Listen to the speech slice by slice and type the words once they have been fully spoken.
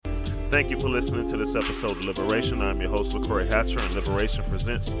Thank you for listening to this episode of Liberation. I'm your host, LaCroix Hatcher, and Liberation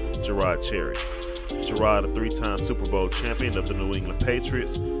presents Jerrod Cherry. Jerrod, a three-time Super Bowl champion of the New England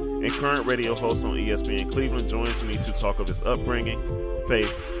Patriots and current radio host on ESPN Cleveland, joins me to talk of his upbringing,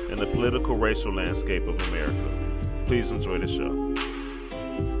 faith, and the political racial landscape of America. Please enjoy the show.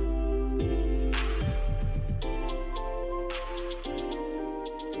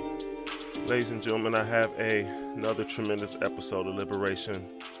 Ladies and gentlemen, I have another tremendous episode of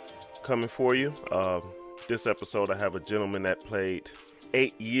Liberation coming for you. This episode, I have a gentleman that played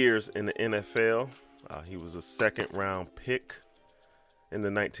 8 years in the NFL. He was a second-round pick in the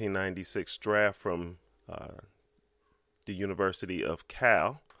 1996 draft from the University of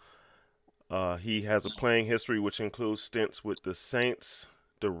Cal. He has a playing history which includes stints with the Saints,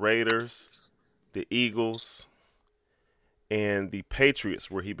 the Raiders, the Eagles, and the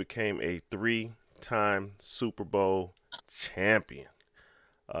Patriots, where he became a three-time Super Bowl champion.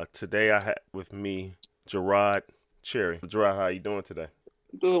 Today I have with me Jerrod Cherry. Jerrod, how you doing today?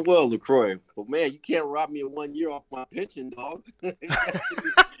 I'm doing well, LaCroix. But man, you can't rob me of 1 year off my pension, dog.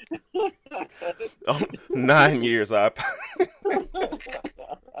 9 years.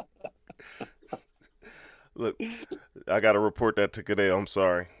 Look, I got to report that to Cadell. I'm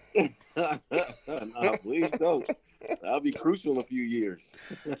sorry. No, please don't. That'll be crucial in a few years.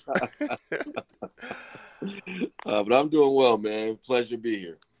 But I'm doing well, man. Pleasure to be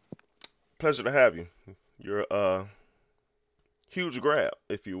here. Pleasure to have you. You're a huge grab,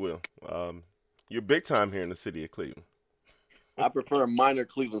 if you will. You're big time here in the city of Cleveland. I prefer a minor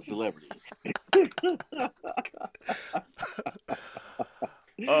Cleveland celebrity.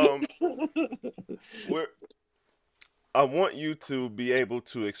 I want you to be able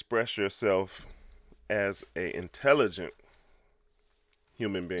to express yourself as an intelligent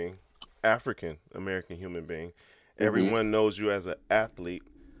human being, African-American human being. Mm-hmm. Everyone knows you as an athlete,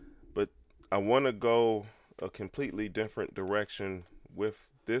 but I want to go a completely different direction with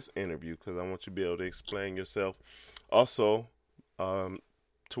this interview because I want you to be able to explain yourself. Also,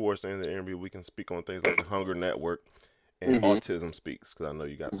 towards the end of the interview, we can speak on things like the Hunger Network and Autism Speaks, because I know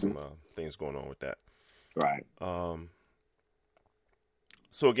you got some things going on with that. Right.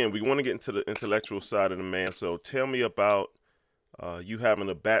 So again, we want to get into the intellectual side of the man. So tell me about you having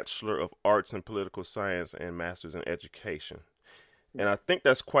a Bachelor of Arts in Political Science and Master's in Education. And I think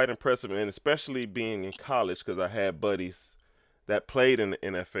that's quite impressive, and especially being in college, because I had buddies that played in the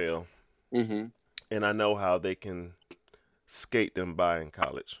NFL, and I know how they can skate them by in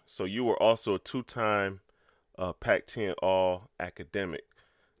college. So you were also a two-time Pac-10 All-Academic.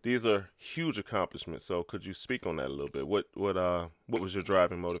 These are huge accomplishments. So could you speak on that a little bit? What was your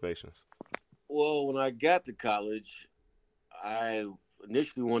driving motivations? Well, when I got to college, I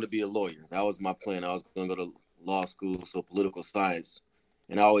initially wanted to be a lawyer. That was my plan. I was going to go to law school, so political science.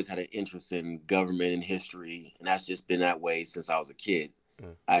 And I always had an interest in government and history. And that's just been that way since I was a kid.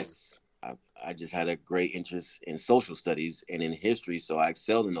 I just had a great interest in social studies and in history. So I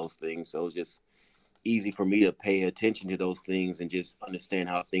excelled in those things. So it was just easy for me to pay attention to those things and just understand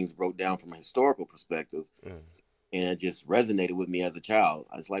how things broke down from a historical perspective. And it just resonated with me as a child.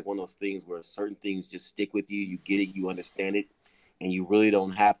 It's like one of those things where certain things just stick with you. You get it, you understand it, and you really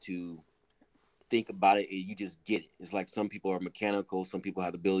don't have to think about it. You just get it. It's like some people are mechanical. Some people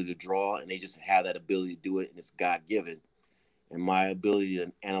have the ability to draw, and they just have that ability to do it, and it's God-given. And my ability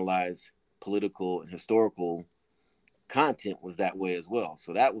to analyze political and historical content was that way as well.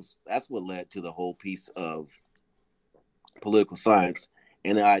 So that's what led to the whole piece of political science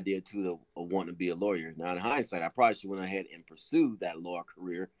and the idea too of wanting to be a lawyer. Now in hindsight, I probably should went ahead and pursued that law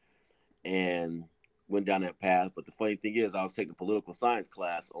career and went down that path. But the funny thing is, I was taking a political science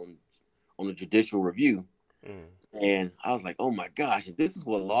class on the judicial review, and I was like, oh my gosh, if this is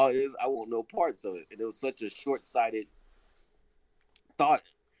what law is, I want no parts of it. And it was such a short-sighted thought.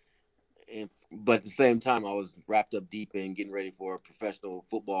 But at the same time, I was wrapped up deep in getting ready for a professional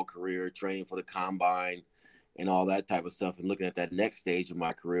football career, training for the combine and all that type of stuff and looking at that next stage of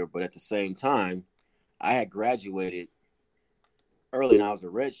my career. But at the same time, I had graduated early and I was a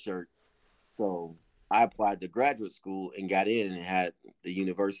redshirt. So I applied to graduate school and got in and had the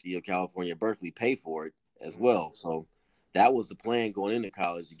University of California, Berkeley pay for it as well. So that was the plan going into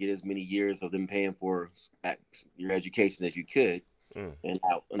college, to get as many years of them paying for your education as you could. And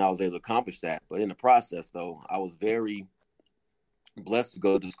I was able to accomplish that. But in the process, though, I was very blessed to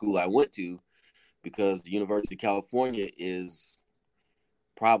go to the school I went to, because the University of California is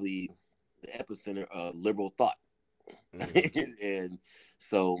probably the epicenter of liberal thought. And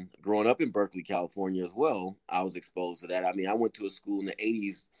so growing up in Berkeley, California as well, I was exposed to that. I mean, I went to a school in the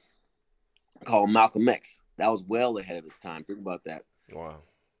 80s called Malcolm X. That was well ahead of its time. Think about that. Wow.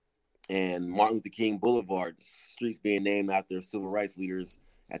 and Martin Luther King Boulevard, streets being named after civil rights leaders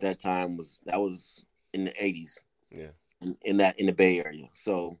at that time was in the 80s Yeah. in the Bay Area.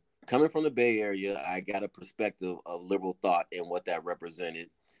 So coming from the Bay Area, I got a perspective of liberal thought and what that represented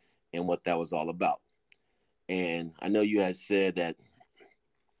and what that was all about. And I know you had said that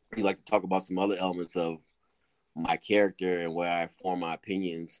you like to talk about some other elements of my character and where I form my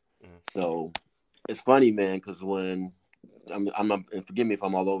opinions. So it's funny, man, because when I'm not, and forgive me if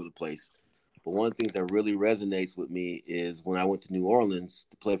I'm all over the place, but one of the things that really resonates with me is when I went to New Orleans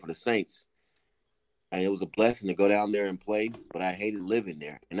to play for the Saints. And it was a blessing to go down there and play, but I hated living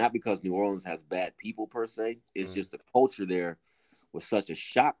there. And not because New Orleans has bad people per se. It's just the culture there was such a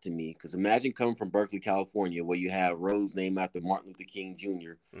shock to me. Because imagine coming from Berkeley, California, where you have roads named after Martin Luther King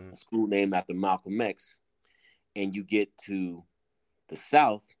Jr., a school named after Malcolm X, and you get to the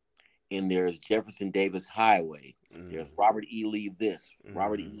South, and there's Jefferson Davis Highway. There's Robert E. Lee this,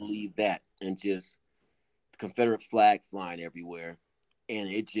 Robert E. Lee that, and just the Confederate flag flying everywhere. And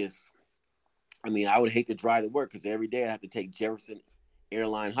it just, I mean, I would hate to drive to work because every day I have to take Jefferson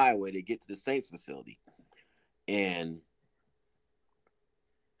Airline Highway to get to the Saints facility. And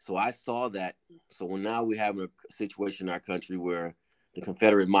so I saw that. So when now we're having a situation in our country where the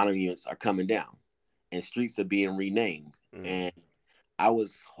Confederate monuments are coming down and streets are being renamed. And I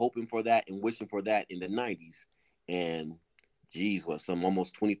was hoping for that and wishing for that in the 90s. And geez, what, some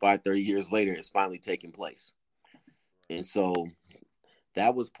almost 25, 30 years later, it's finally taking place. And so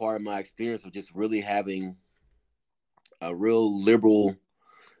that was part of my experience of just really having a real liberal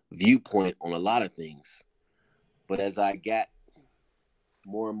viewpoint on a lot of things. But as I got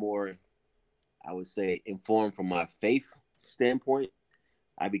more and more, I would say, informed from my faith standpoint,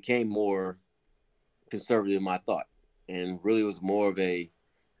 I became more conservative in my thought. And really was more of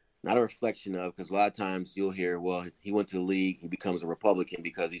not a reflection of, because a lot of times you'll hear, well, he went to the league, he becomes a Republican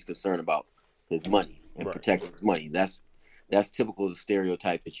because he's concerned about his money and protecting his money. That's typical of the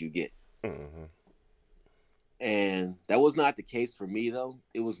stereotype that you get. And that was not the case for me, though.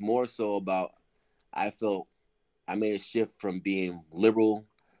 It was more so about, I felt I made a shift from being liberal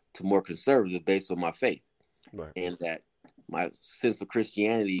to more conservative based on my faith. And that my sense of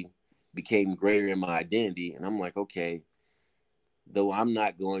Christianity became greater in my identity. And I'm like, okay, though I'm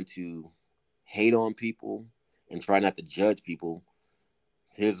not going to hate on people and try not to judge people,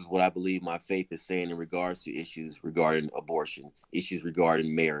 here's what I believe my faith is saying in regards to issues regarding abortion, issues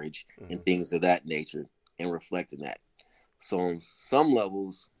regarding marriage, and things of that nature, and reflecting that. So on some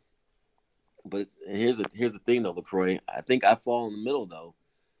levels, but here's the thing though, LaCroix, I think I fall in the middle though.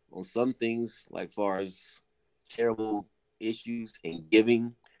 On some things, like far as charitable issues and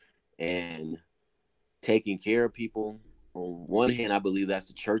giving and taking care of people, on one hand, I believe that's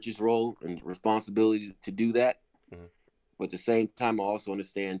the church's role and responsibility to do that. But at the same time, I also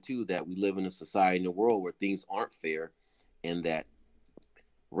understand, too, that we live in a society in a world where things aren't fair and that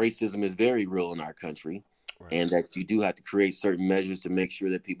racism is very real in our country and that you do have to create certain measures to make sure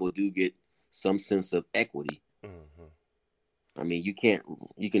that people do get some sense of equity. I mean, you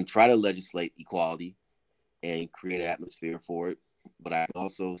can try to legislate equality and create an atmosphere for it. But I can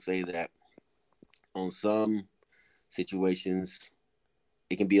also say that on some situations,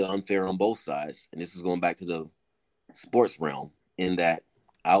 it can be unfair on both sides. And this is going back to the sports realm, in that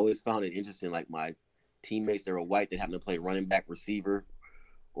I always found it interesting, like my teammates that were white that happen to play running back, receiver,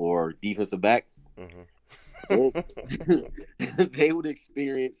 or defensive back, they would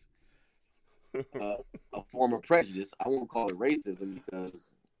experience a form of prejudice. I won't call it racism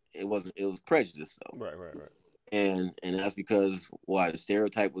because it wasn't. It was prejudice, though. Right. And that's because the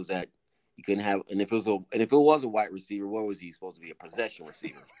stereotype was that you couldn't have, and if it was a white receiver, what was he supposed to be? A possession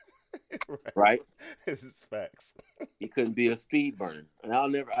receiver. Right? It's facts. He couldn't be a speed burner. And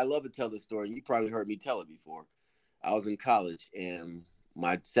I love to tell this story. You probably heard me tell it before. I was in college and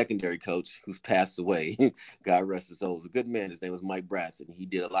my secondary coach, who's passed away, God rest his soul, was a good man. His name was Mike Bratson. He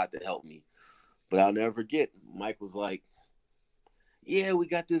did a lot to help me. But I'll never forget, Mike was like, yeah, we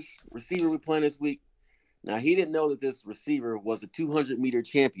got this receiver we're playing this week. Now, he didn't know that this receiver was a 200-meter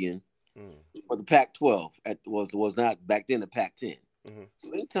champion for the Pac-12. Was not back then the Pac-10.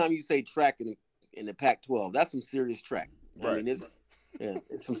 So anytime you say track in the Pac-12, that's some serious track. I mean,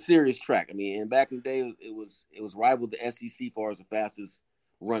 it's some serious track. I mean, and back in the day, it was rivaled the SEC far as the fastest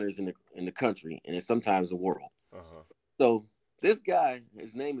runners in the country, and it's sometimes the world. So this guy,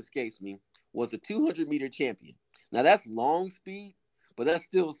 his name escapes me, was a 200-meter champion. Now that's long speed, but that's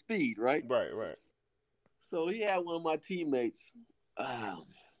still speed, right? Right. So he had one of my teammates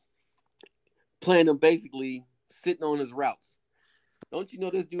playing him, basically sitting on his routes. Don't you know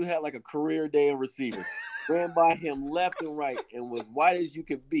this dude had like a career day in receiver? ran by him left and right and was white as you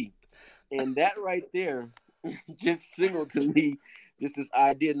could be. And that right there just signaled to me just this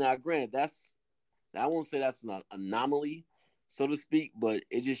idea. Now, granted, I won't say that's an anomaly, so to speak, but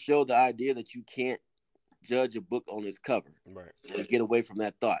it just showed the idea that you can't judge a book on its cover. Right. And get away from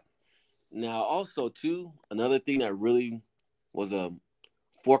that thought. Now, also, too, another thing that really was a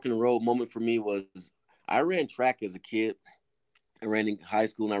fork in the road moment for me was I ran track as a kid. I ran in high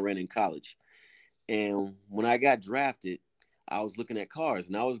school and I ran in college. And when I got drafted, I was looking at cars,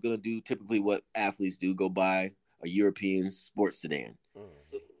 and I was going to do typically what athletes do, go buy a European sports sedan.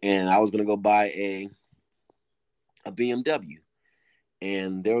 And I was going to go buy a BMW.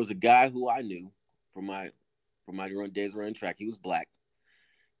 And there was a guy who I knew from my days running track. He was black.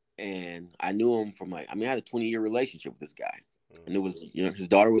 And I knew him from I had a 20-year relationship with this guy. And it was, his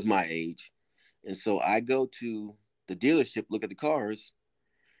daughter was my age. And so I go to the dealership, look at the cars,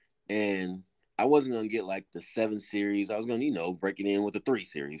 and I wasn't going to get like the 7 Series. I was going to, break it in with the 3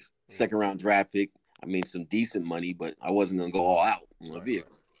 Series. Second round draft pick. I mean, some decent money, but I wasn't going to go all out on a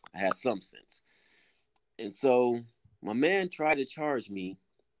vehicle. I had some sense. And so my man tried to charge me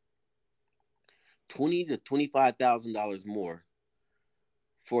 $20,000 to $25,000 more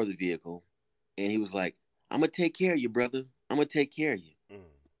for the vehicle. And he was like, I'm going to take care of you, brother. I'm going to take care of you.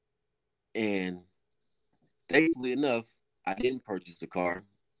 And thankfully enough, I didn't purchase the car,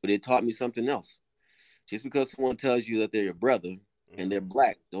 but it taught me something else. Just because someone tells you that they're your brother and they're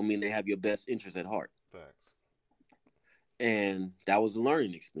black, don't mean they have your best interest at heart. Facts. And that was a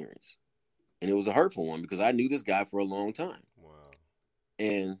learning experience. And it was a hurtful one because I knew this guy for a long time. Wow.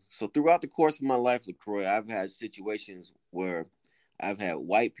 And so throughout the course of my life, LaCroix, I've had situations where I've had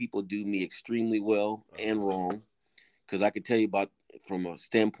white people do me extremely well and wrong. Because I could tell you about, from a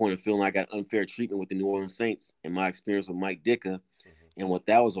standpoint of feeling I got unfair treatment with the New Orleans Saints and my experience with Mike Ditka and what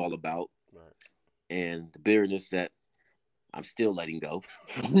that was all about. Right. And the bitterness that I'm still letting go.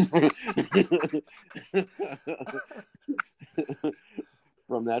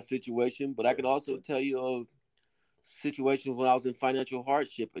 From that situation. But I could also tell you of situations when I was in financial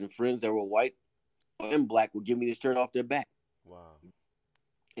hardship and friends that were white and black would give me the shirt off their back. Wow.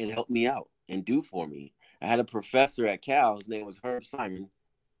 And help me out and do for me. I had a professor at Cal. His name was Herb Simon.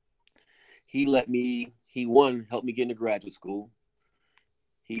 He helped me get into graduate school.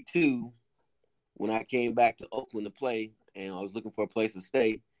 He, too, when I came back to Oakland to play and I was looking for a place to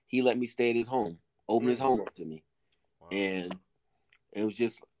stay, he let me stay at his home, opened his home up to me. Wow. And it was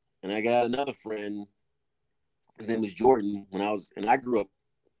just, and I got another friend, his name was Jordan, and I grew up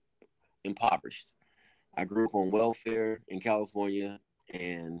impoverished. I grew up on welfare in California,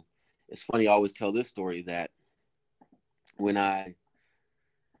 and it's funny, I always tell this story that when I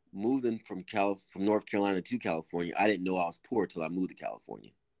moved in from North Carolina to California, I didn't know I was poor till I moved to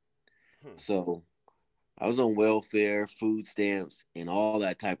California. So I was on welfare, food stamps, and all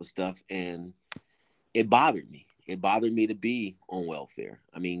that type of stuff, and it bothered me. It bothered me to be on welfare.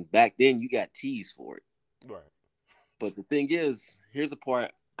 I mean, back then you got teased for it. Right. But the thing is, here's the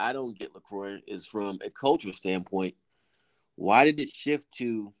part I don't get, LaCroix, is from a cultural standpoint, why did it shift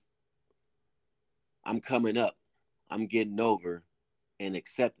to I'm coming up, I'm getting over, and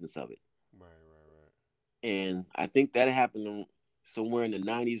acceptance of it? Right. And I think that happened somewhere in the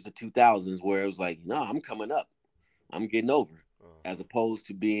 90s to 2000s where it was like, no, I'm coming up, I'm getting over, as opposed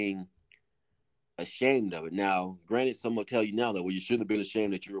to being ashamed of it. Now, granted, some will tell you now that, well, you shouldn't have been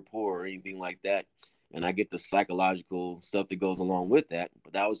ashamed that you were poor or anything like that. And I get the psychological stuff that goes along with that,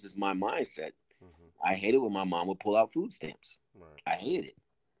 but that was just my mindset. I hated when my mom would pull out food stamps. Right. I hated it.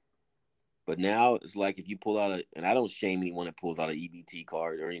 But now it's like if you pull out and I don't shame anyone that pulls out an EBT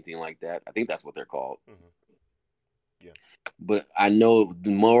card or anything like that. I think that's what they're called. Yeah. But I know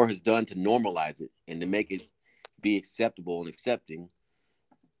the more has done to normalize it and to make it be acceptable and accepting.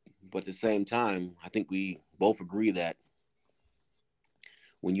 But at the same time, I think we both agree that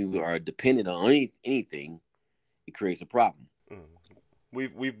when you are dependent on anything, it creates a problem.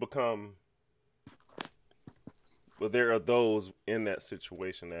 We've become, well, there are those in that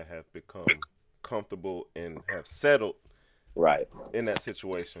situation that have become comfortable and have settled right in that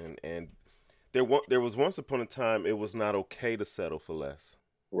situation. And there was once upon a time it was not okay to settle for less.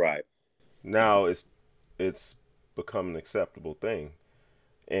 Right. Now it's become an acceptable thing.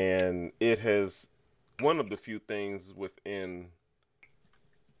 And it has, one of the few things within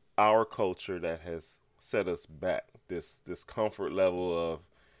our culture that has set us back, this comfort level of,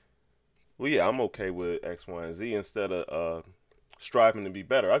 well, yeah, I'm okay with X, Y, and Z, instead of striving to be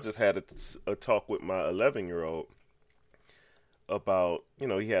better. I just had a talk with my 11-year-old about,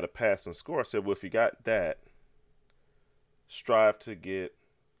 he had a passing score. I said, well, if you got that, strive to get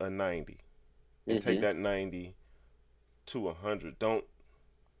a 90. and take Mm-hmm. that 90 to 100. Don't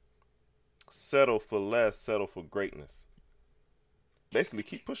settle for less, settle for greatness. Basically,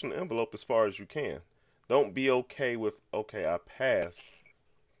 keep pushing the envelope as far as you can. Don't be okay with, okay, I passed.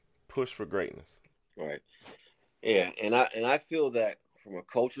 Push for greatness. Right. Yeah, and I feel that from a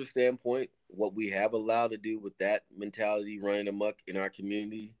culture standpoint, what we have allowed to do with that mentality running amok in our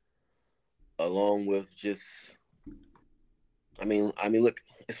community, along with just, look,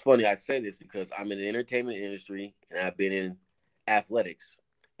 it's funny I say this because I'm in the entertainment industry and I've been in athletics,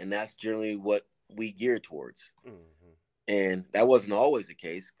 and that's generally what we gear towards. Mm-hmm. And that wasn't always the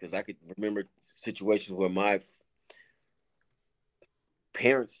case because I could remember situations where my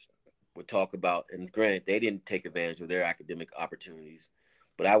parents would talk about, and granted, they didn't take advantage of their academic opportunities,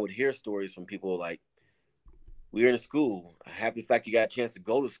 but I would hear stories from people like, we were in a school, happy fact you got a chance to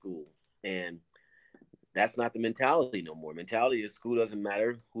go to school. And that's not the mentality no more. Mentality is school doesn't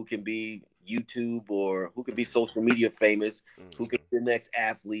matter. Who can be YouTube or who can be social media famous, who can Mm-hmm. be the next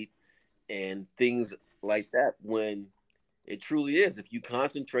athlete, and things like that. When it truly is, if you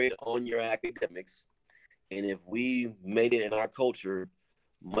concentrate on your academics, and if we made it in our culture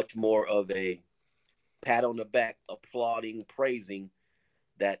much more of a pat on the back, applauding, praising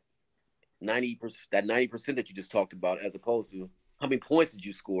that 90% that you just talked about, as opposed to how many points did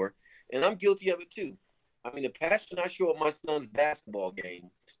you score? And I'm guilty of it too. I mean, the passion I show at my son's basketball game,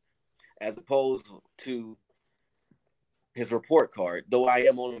 as opposed to his report card, though I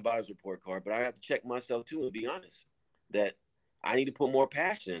am on about his report card, but I have to check myself too and be honest that I need to put more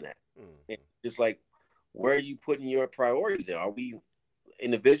passion in that. And Mm-hmm. just like, where are you putting your priorities in? Are we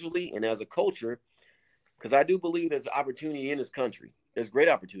individually and as a culture? Because I do believe there's opportunity in this country. There's great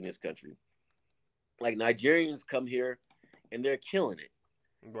opportunity in this country. Like, Nigerians come here and they're killing it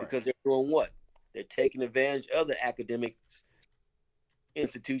Right. because they're doing what? They're taking advantage of the academic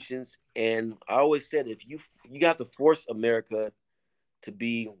institutions. And I always said, if you got to force America to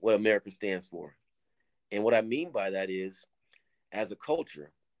be what America stands for. And what I mean by that is, as a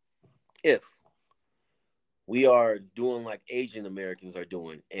culture, if we are doing like Asian Americans are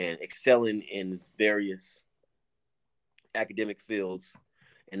doing and excelling in various academic fields,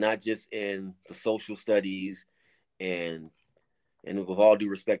 and not just in the social studies and with all due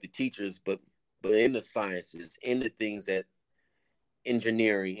respect to teachers, but in the sciences, in the things that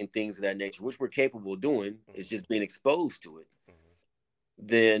engineering and things of that nature, which we're capable of doing, is Mm-hmm. just being exposed to it. Mm-hmm.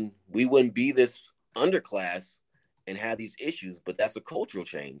 Then we wouldn't be this underclass and have these issues. But that's a cultural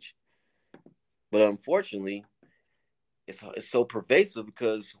change. But unfortunately, it's so pervasive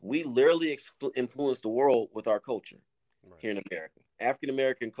because we literally influence the world with our culture Right. here in America. African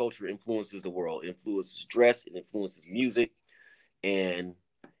American culture influences the world, influences dress, it influences music, and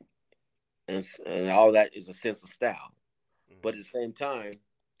and all that is a sense of style. But at Mm-hmm. the same time,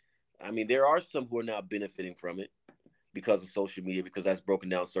 I mean, there are some who are now benefiting from it because of social media, because that's broken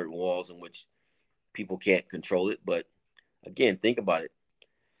down certain walls in which people can't control it. But again, think about it.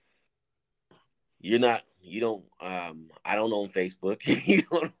 You don't, I don't own Facebook. You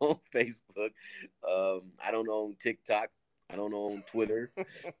don't own Facebook. I don't own TikTok. I don't own Twitter.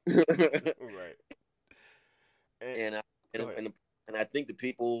 and, Right. And I, go ahead. and I think the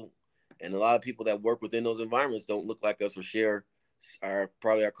people and a lot of people that work within those environments don't look like us or share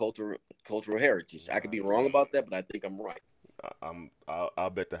probably our cultural heritage. I could I be agree. wrong about that, but I think I'm right. I'll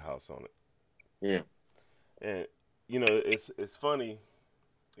bet the house on it. Yeah. And it's funny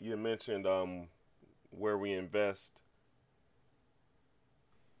you mentioned where we invest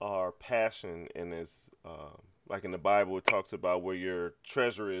our passion, and it's like in the Bible it talks about where your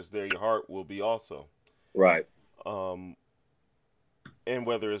treasure is, there your heart will be also. Right. Um, and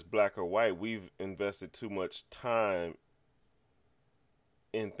whether it's black or white, we've invested too much time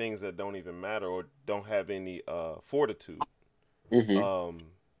in things that don't even matter or don't have any fortitude. Mm-hmm. Um,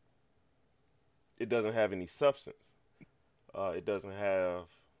 it doesn't have any substance. It doesn't have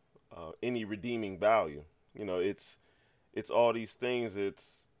any redeeming value. It's all these things.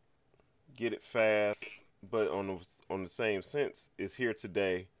 It's get it fast, but on the same sense, it's here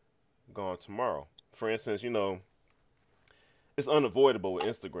today, gone tomorrow. For instance, it's unavoidable with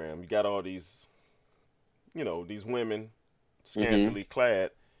Instagram. You got all these women Mm-hmm. scantily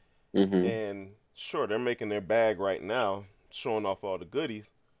clad, Mm-hmm. and sure, they're making their bag right now, showing off all the goodies.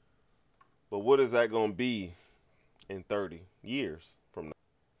 But what is that going to be in 30 years from now?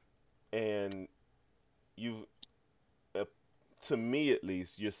 And you, uh, to me at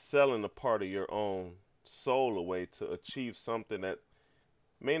least, you're selling a part of your own soul away to achieve something that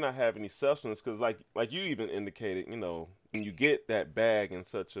may not have any substance. Because like you even indicated, when you get that bag in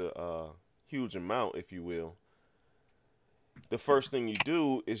such a huge amount, if you will, the first thing you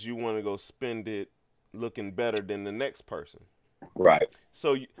do is you want to go spend it looking better than the next person. Right.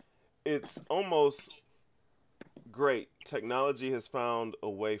 So it's almost great. Technology has found a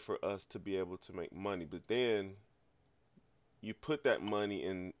way for us to be able to make money, but then you put that money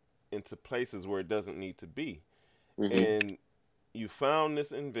into places where it doesn't need to be. Hmm. And you found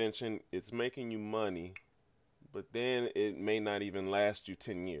this invention, it's making you money, but then it may not even last you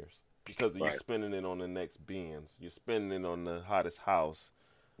 10 years because you're Right. spending it on the next Benz, you're spending it on the hottest house,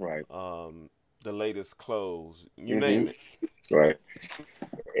 Right. um, the latest clothes, you Hmm. name it. Right.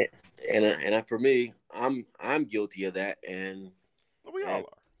 And for me, I'm guilty of that, We and all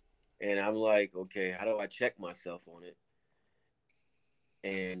are. and I'm like, okay, how do I check myself on it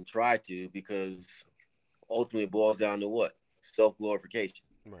and try to, because ultimately it boils down to what? Self glorification.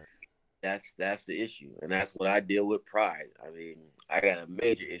 Right. That's the issue, and that's what I deal with. Pride. I mean, I got a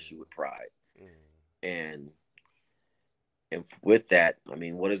major issue with pride, Mm. and with that, I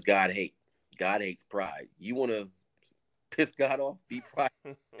mean, what does God hate? God hates pride. You want to piss God off? Be pride.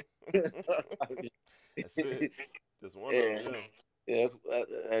 That's it. That's one of them, And yeah.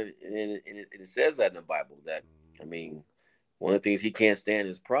 yeah, and it says that in the Bible that, I Mm. mean, one of the things He can't stand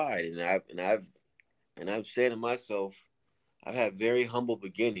is pride. And I've said to myself, I've had very humble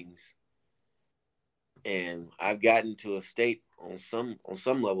beginnings, and I've gotten to a state on some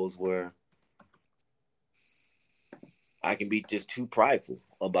levels where I can be just too prideful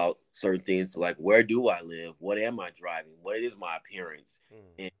about certain things, like where do I live, what am I driving, what is my appearance,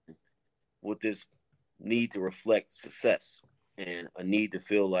 Mm. and with this need to reflect success and a need to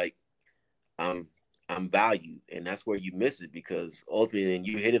feel like I'm I'm valued, and that's where you miss it, because ultimately, and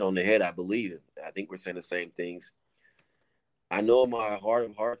you hit it on the head. I believe it. I think we're saying the same things. I know in my heart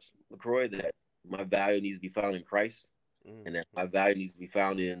of hearts, LaCroix, that my value needs to be found in Christ, and that Mm. my value needs to be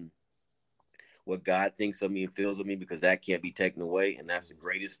found in what God thinks of me and feels of me, because that can't be taken away, and that's the Mm.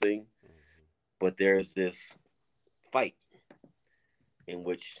 greatest thing. Mm. But there's this fight in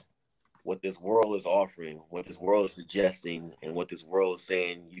which what this world is offering, what this world is suggesting, and what this world is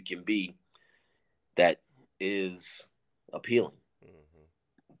saying you can be, that is appealing. Mm.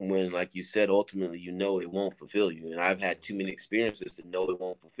 When, like you said, ultimately you know it won't fulfill you. And I've had too many experiences to know it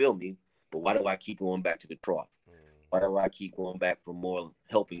won't fulfill me. But why do I keep going back to the trough? Why Mm. do I keep going back for more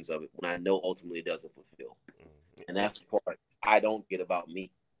helpings of it when I know ultimately it doesn't fulfill? Mm. And that's the part I don't get about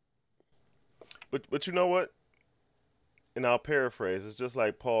me. But you know what? And I'll paraphrase. It's just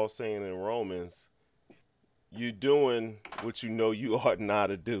like Paul saying in Romans, you doing what you know you ought not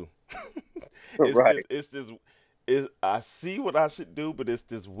to do. it's this Right. it's this I see what I should do, but it's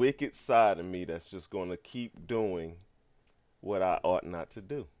this wicked side of me that's just gonna keep doing what I ought not to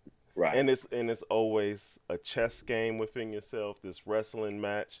do. Right. And it's always a chess game within yourself, this wrestling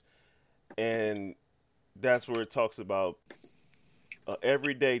match, and that's where it talks about a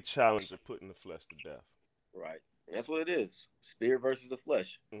everyday challenge of putting the flesh to death. Right. And that's what it is. Spirit versus the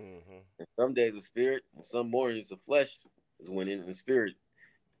flesh. Hmm. And some days the spirit, and some mornings the flesh is winning, and the spirit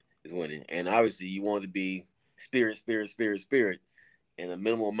is winning. And obviously you want to be spirit, spirit, spirit, spirit, and a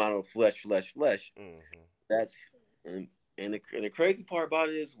minimal amount of flesh, flesh, flesh. Hmm. That's and and the crazy part about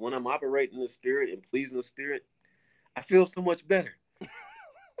it is, when I'm operating the spirit and pleasing the spirit, I feel so much better.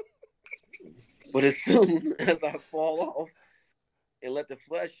 But as soon as I fall off and let the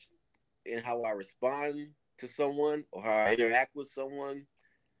flesh and how I respond to someone or how I interact with someone,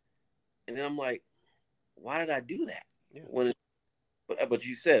 and then I'm like, why did I do that? Yeah. When but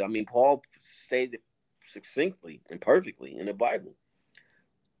you said, I mean, Paul stated succinctly and perfectly in the Bible.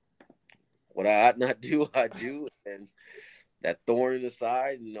 What I ought not do, I do, and that thorn in the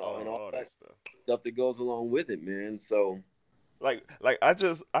side, and Oh, all all that that stuff. stuff that goes along with it, man. So, Like I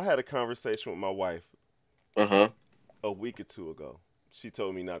had a conversation with my wife uh huh. a week or two ago. She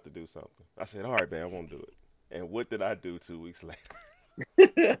told me not to do something. I said, "All right, babe, I won't do it." And what did I do 2 weeks later?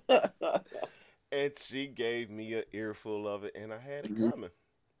 And she gave me an earful of it, and I had it Hmm. coming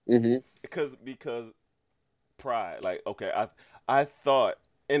Hmm. because pride. Like, okay, I thought,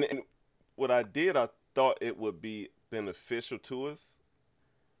 and what I did, I thought it would be beneficial to us,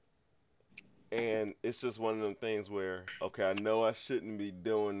 and it's just one of them things where, okay, I know I shouldn't be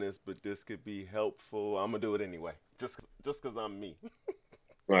doing this, but this could be helpful. I'm gonna do it anyway, just because I'm me.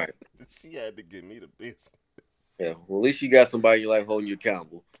 Right. She had to give me the business. Yeah. Well, at least you got somebody in your life holding you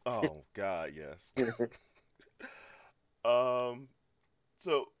accountable. Oh God, yes. Um.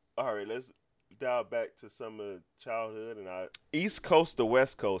 So, all right, let's dial back to some of childhood and our East Coast to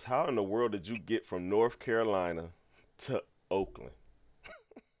West Coast. How in the world did you get from North Carolina to Oakland?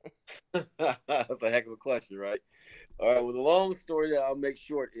 That's a heck of a question, right? All right. Well, the long story that I'll make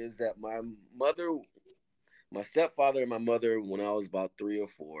short is that my mother my stepfather and my mother, when I was about 3 or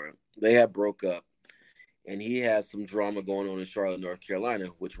 4, they had broke up, and he had some drama going on in Charlotte, North Carolina,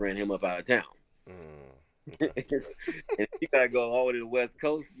 which ran him up out of town. Okay. And if you gotta go all the way to the West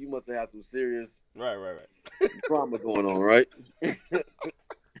Coast, you must have had some serious Right. drama going on, right?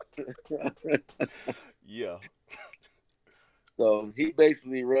 Yeah. So he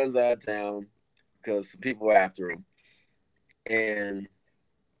basically runs out of town because some people are after him, and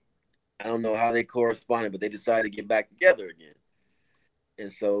I don't know how they corresponded, but they decided to get back together again.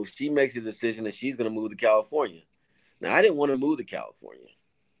 And so she makes a decision that she's going to move to California. Now, I didn't want to move to California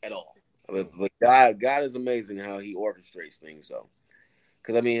at all, but God is amazing how He orchestrates things. So,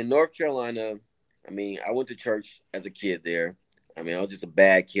 because I mean, in North Carolina, I mean, I went to church as a kid there. I mean, I was just a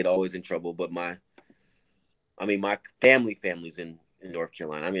bad kid, always in trouble. But my family's in North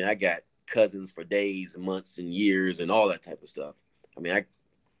Carolina. I mean, I got cousins for days, months, and years, and all that type of stuff. I mean, I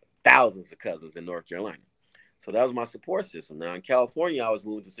thousands of cousins in North Carolina. So that was my support system. Now in California, I was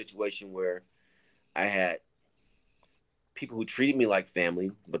moving to a situation where I had people who treated me like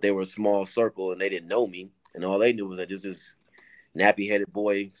family, but they were a small circle and they didn't know me. And all they knew was that this nappy-headed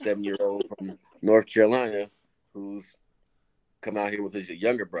boy, 7-year-old from North Carolina, who's come out here with his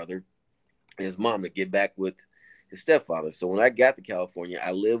younger brother and his mom to get back with his stepfather. So when I got to California,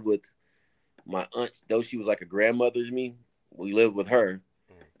 I lived with my aunt, though she was like a grandmother to me. We lived with her,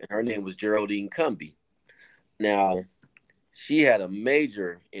 and her name was Geraldine Cumby. Now, she had a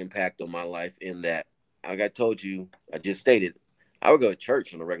major impact on my life in that, like I told you, I just stated, I would go to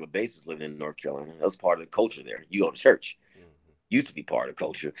church on a regular basis living in North Carolina. That was part of the culture there. You go to church. Used to be part of the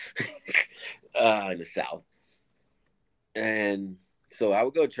culture in the South. And so I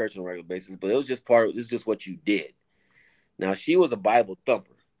would go to church on a regular basis, but it was just this is just what you did. Now, she was a Bible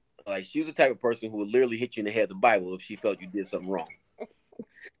thumper. Like, she was the type of person who would literally hit you in the head with the Bible if she felt you did something wrong.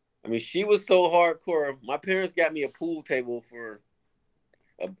 I mean, she was so hardcore. My parents got me a pool table for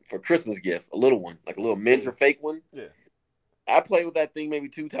Christmas gift, a little one, like a little miniature fake one. Yeah. I played with that thing maybe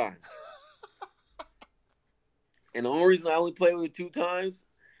 2 times. And the only reason I only played with it 2 times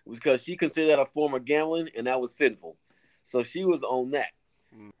was because she considered that a form of gambling, and that was sinful. So she was on that.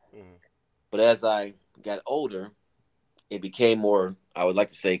 Mm-hmm. But as I got older, it became more, I would like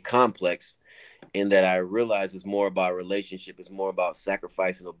to say, complex, in that I realized it's more about relationship. It's more about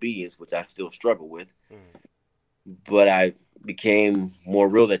sacrifice and obedience, which I still struggle with. But I became more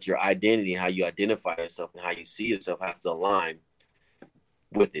real that your identity, how you identify yourself and how you see yourself, has to align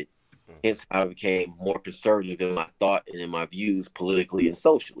with it. Hence, I became more conservative in my thought and in my views politically and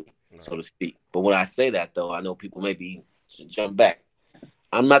socially, so to speak. But when I say that, though, I know people maybe should jump back.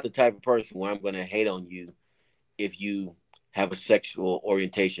 I'm not the type of person where I'm going to hate on you if you have a sexual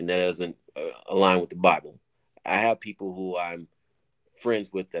orientation that doesn't align with the Bible. I have people who I'm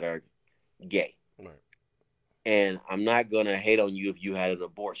friends with that are gay. Right. And I'm not going to hate on you if you had an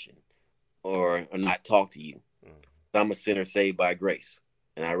abortion or not talk to you. I'm a sinner saved by grace.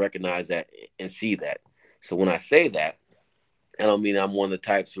 And I recognize that and see that. So when I say that, I don't mean I'm one of the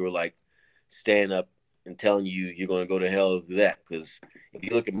types who are like stand up and telling you you're going to go to hell for that. Because if you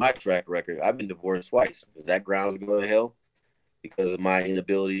look at my track record, I've been divorced twice. Is that grounds to go to hell? Because of my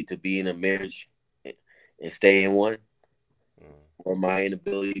inability to be in a marriage and stay in one? Or my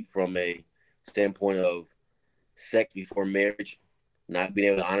inability from a standpoint of sex before marriage, not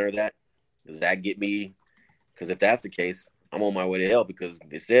being able to honor that? Does that get me? Because if that's the case, I'm on my way to hell, because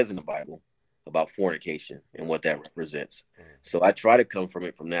it says in the Bible about fornication and what that represents. So I try to come from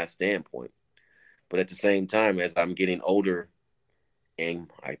it from that standpoint. But at the same time, as I'm getting older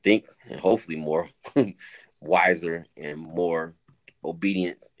and I think, and hopefully more wiser and more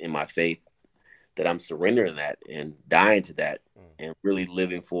obedient in my faith, that I'm surrendering that and dying to that and really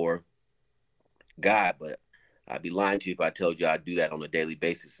living for God. But I'd be lying to you if I told you I do that on a daily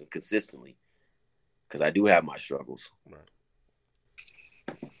basis and consistently, because I do have my struggles. Right.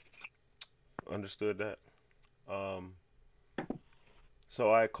 Understood that.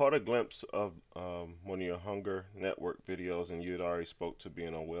 So I caught a glimpse of one of your Hunger Network videos, and you had already spoke to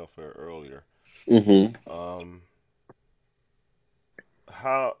being on welfare earlier. Mm-hmm.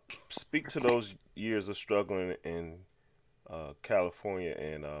 How speak to those years of struggling in California,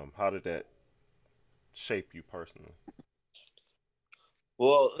 and how did that shape you personally?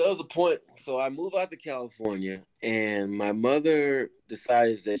 Well, there was a point. So I moved out to California, and my mother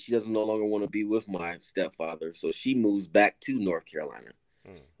decides that she doesn't no longer want to be with my stepfather. So she moves back to North Carolina.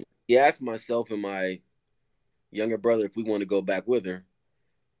 She asked myself and my younger brother if we want to go back with her.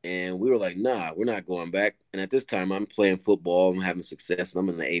 And we were like, nah, we're not going back. And at this time, I'm playing football. I'm having success. And I'm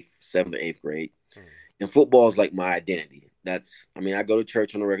in the 7th or 8th grade. And football is like my identity. I go to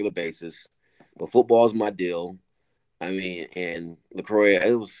church on a regular basis. But football's my deal. I mean, and LaCroix,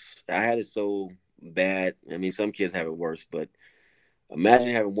 I had it so bad. I mean, some kids have it worse, but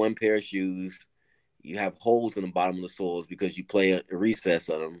imagine having one pair of shoes. You have holes in the bottom of the soles because you play a recess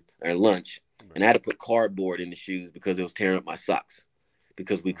on them or lunch. And I had to put cardboard in the shoes because it was tearing up my socks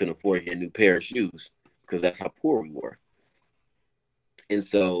because we couldn't afford to get a new pair of shoes because that's how poor we were. And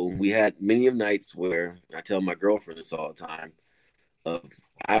so we had many of nights where I tell my girlfriend this all the time. Of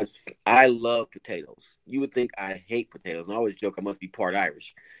I I love potatoes. You would think I hate potatoes. And I always joke I must be part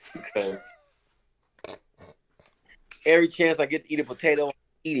Irish because every chance I get to eat a potato, I'm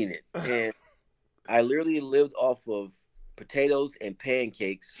eating it. And I literally lived off of potatoes and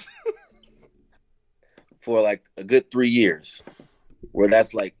pancakes for like a good 3 years, where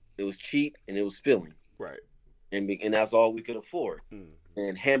that's like it was cheap and it was filling, Right. and that's all we could afford.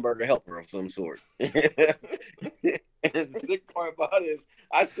 And hamburger helper of some sort. And the sick part about it is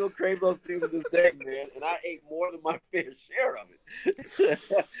I still crave those things to this day, man. And I ate more than my fair share of it.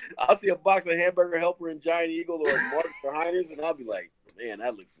 I'll see a box of hamburger helper and Giant Eagle or Martin or Heiners, and I'll be like, man,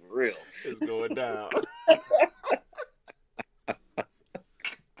 that looks real. It's going down.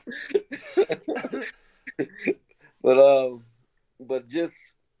 But just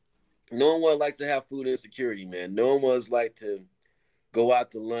no one likes to have food insecurity, man. No one's like to go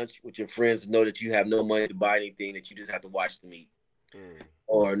out to lunch with your friends and know that you have no money to buy anything, that you just have to watch them eat.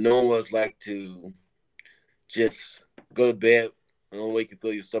 Or no one's like to just go to bed and the only way you can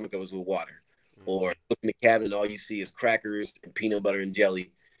fill your stomach up is with water. Or look in the cabinet and all you see is crackers and peanut butter and jelly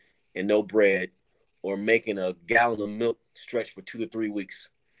and no bread. Or making a gallon of milk stretch for 2 to 3 weeks,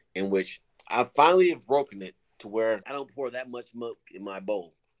 in which I finally have broken it to where I don't pour that much milk in my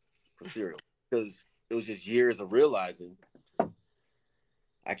bowl for cereal. Because it was just years of realizing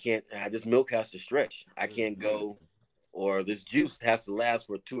this milk has to stretch. I can't go, or this juice has to last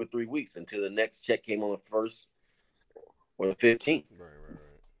for 2 or 3 weeks until the next check came on the 1st or the 15th. Right.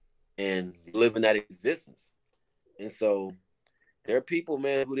 And living that existence. And so there are people,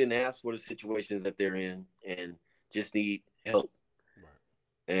 man, who didn't ask for the situations that they're in and just need help.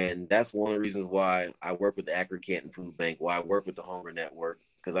 Right. And that's one of the reasons why I work with the Akron Canton Food Bank, why I work with the Hunger Network,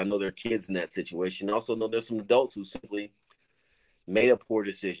 because I know there are kids in that situation. I also know there's some adults who simply made a poor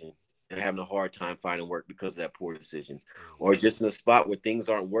decision and having a hard time finding work because of that poor decision, or just in a spot where things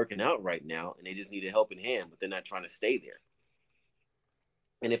aren't working out right now and they just need a helping hand, but they're not trying to stay there.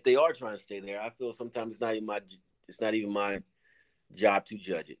 And if they are trying to stay there, I feel sometimes it's not even my job to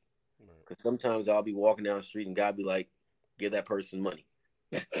judge it. Because sometimes I'll be walking down the street and God be like, give that person money.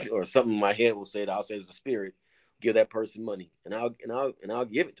 Or something in my head will say that I'll say as a spirit, give that person money. And I'll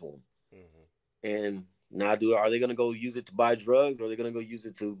give it to them. And now are they gonna go use it to buy drugs, or are they gonna go use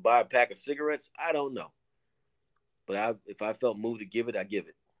it to buy a pack of cigarettes? I don't know. But if I felt moved to give it, I give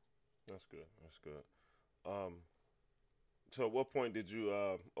it. That's good. So at what point did you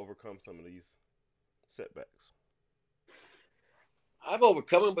overcome some of these setbacks? I've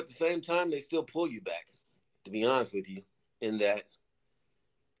overcome them, but at the same time, they still pull you back, to be honest with you, in that.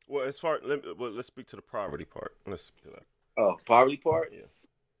 Well, let's speak to the poverty part. Let's speak to that. Oh, poverty part? Yeah.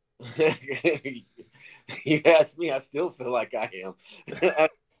 You ask me, I still feel like I am.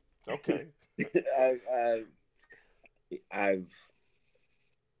 Okay.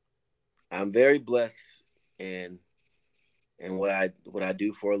 I'm very blessed in what I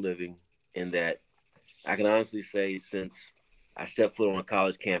do for a living, in that I can honestly say since I stepped foot on a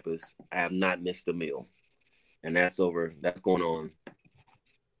college campus, I have not missed a meal. And that's going on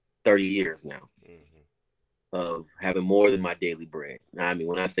 30 years now of having more than my daily bread. Now, I mean,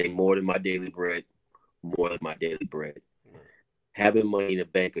 when I say more than my daily bread, more than my daily bread. Having money in a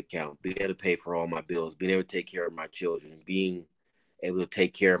bank account, being able to pay for all my bills, being able to take care of my children, being able to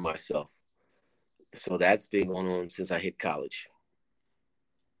take care of myself. So that's been going on since I hit college.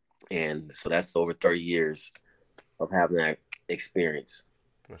 And so that's over 30 years of having that experience.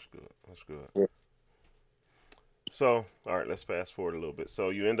 That's good. Yeah. So, all right, let's fast forward a little bit. So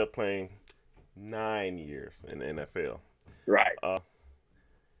you end up playing 9 years in the NFL. Right.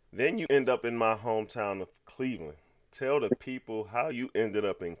 Then you end up in my hometown of Cleveland. Tell the people how you ended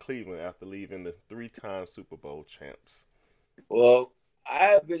up in Cleveland after leaving the 3-time Super Bowl champs. Well, I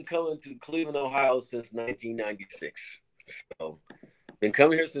have been coming to Cleveland, Ohio since 1996. So, been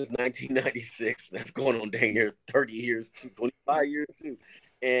coming here since 1996. That's going on dang near 30 years, 25 years too.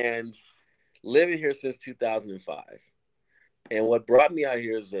 And living here since 2005. And what brought me out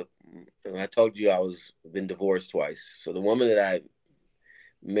here is I told you I been divorced twice. So the woman that I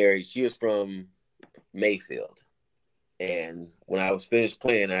married, she was from Mayfield. And when I was finished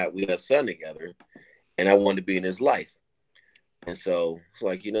playing, we had a son together, and I wanted to be in his life. And so it's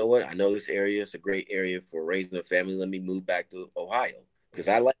like, you know what? I know this area is a great area for raising a family. Let me move back to Ohio because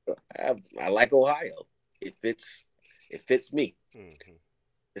I like Ohio. It fits me. Mm-hmm.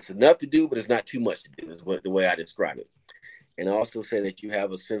 It's enough to do, but it's not too much to do. Is what the way I describe it. And I also say that you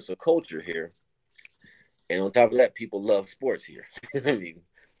have a sense of culture here, and on top of that, people love sports here. I mean,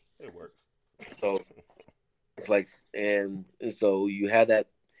 It works. so it's like, and so you have that.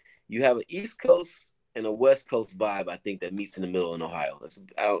 You have an East Coast and a West Coast vibe. I think that meets in the middle in Ohio.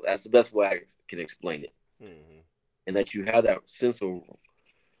 That's the best way I can explain it. Mm-hmm. And that you have that sense of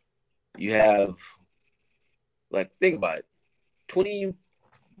you have like think about it 20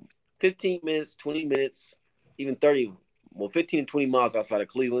 15 minutes 20 minutes even 30 well 15 to 20 miles outside of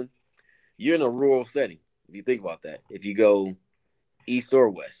Cleveland, you're in a rural setting. If you think about that, if you go east or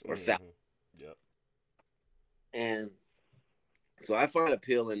west or south. Mm-hmm. Yep. And so I find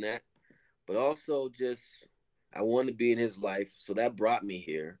appeal in that, but also just I wanted to be in his life, so that brought me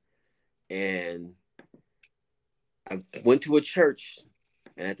here. And I went to a church,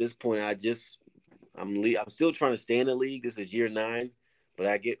 and at this point I'm still trying to stay in the league. This is year 9, but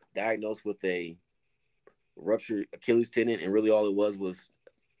I get diagnosed with a ruptured Achilles tendon, and really all it was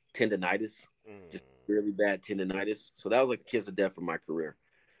tendonitis, just Mm. really bad tendonitis. So that was like a kiss of death for my career.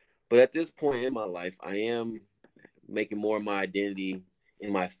 But at this point in my life, I am making more of my identity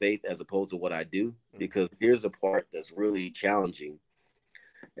in my faith as opposed to what I do. Mm-hmm. Because here's the part that's really challenging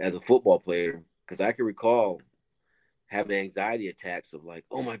as a football player. Because I can recall having anxiety attacks of like,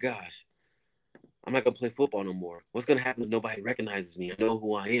 oh my gosh, I'm not gonna play football no more. What's gonna happen if nobody recognizes me? I know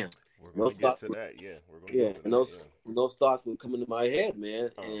who I am. We're And gonna get to that. Yeah, we're gonna get to that. Yeah. those thoughts would come into my head,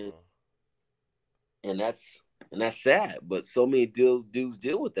 man, Uh-huh. and that's sad. But so many dudes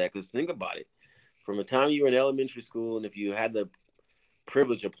deal with that because think about it. From the time you were in elementary school, and if you had the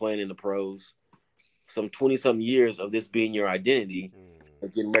privilege of playing in the pros, some 20 something years of this being your identity, Mm.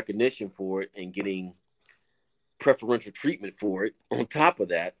 of getting recognition for it and getting preferential treatment for it. On top of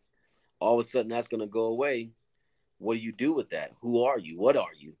that, all of a sudden that's going to go away. What do you do with that? Who are you? What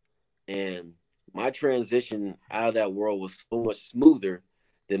are you? And my transition out of that world was so much smoother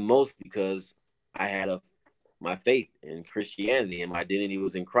than most because I had my faith in Christianity and my identity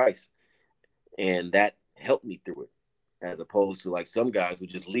was in Christ, and that helped me through it. As opposed to like some guys who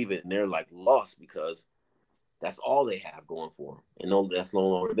just leave it and they're like lost because that's all they have going for them, and no, that's no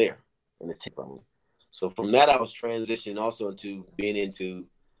longer there, and it's taken from them. So from that, I was transitioning also into being into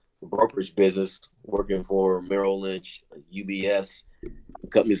the brokerage business, working for Merrill Lynch, UBS,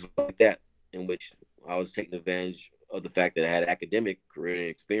 companies like that, in which I was taking advantage of the fact that I had academic career and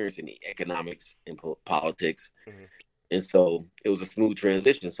experience in economics and politics, Mm-hmm. and so it was a smooth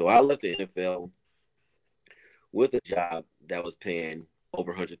transition. So I left the NFL with a job that was paying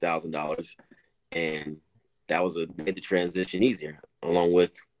over $100,000, and that was made the transition easier, along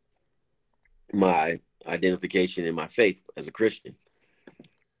with my identification in my faith as a Christian.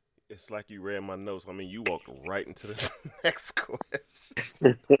 It's like you read my notes. I mean, you walked right into the next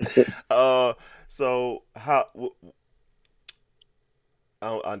question. Uh, so how?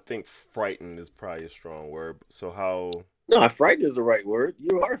 I think frightened is probably a strong word. So how? No, frightened is the right word.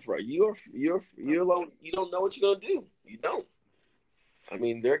 You are frightened. You're alone. You don't know what you're gonna do. You don't. I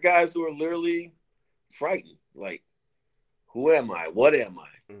mean, there are guys who are literally frightened. Like, who am I? What am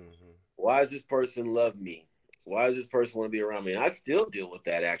I? Mm-hmm. Why does this person love me? Why does this person want to be around me? And I still deal with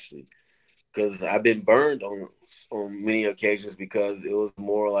that actually, because I've been burned on many occasions because it was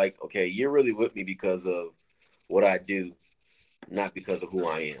more like, okay, you're really with me because of what I do, not because of who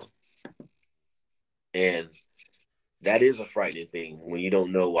I am. And that is a frightening thing when you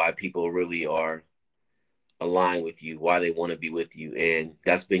don't know why people really are aligned with you, why they want to be with you, and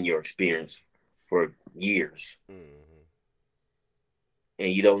that's been your experience for years, Mm-hmm.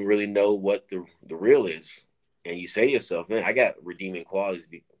 and you don't really know what the real is. And you say to yourself, man, I got redeeming qualities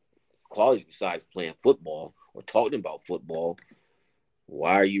besides playing football or talking about football.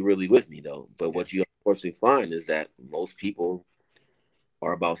 Why are you really with me though? But Yeah. what you unfortunately find is that most people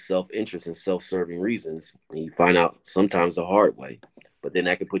are about self-interest and self-serving reasons, and you find out sometimes the hard way. But then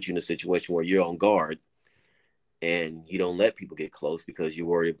that could put you in a situation where you're on guard and you don't let people get close because you're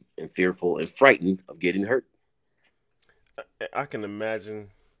worried and fearful and frightened of getting hurt. I can imagine.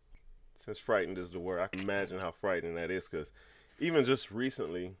 Since frightened is the word, I can imagine how frightening that is. Because even just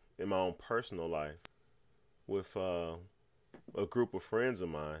recently in my own personal life, with a group of friends of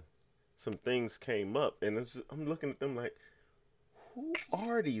mine, some things came up, and I'm looking at them like, who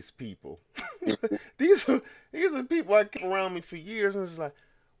are these people? these are these are people I kept around me for years, and it's like,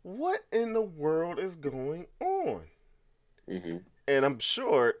 what in the world is going on? Mm-hmm. And I'm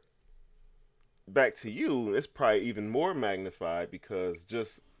sure back to you, it's probably even more magnified because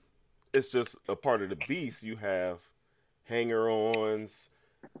it's just a part of the beast. You have hanger-ons.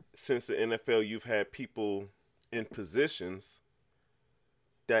 Since the NFL, you've had people in positions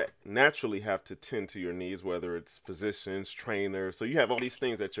that naturally have to tend to your needs, whether it's physicians, trainers. So you have all these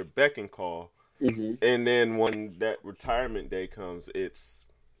things at your beck and call. Mm-hmm. And then when that retirement day comes, it's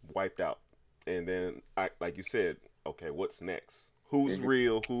wiped out. And then, like you said, okay, what's next? Who's Mm-hmm.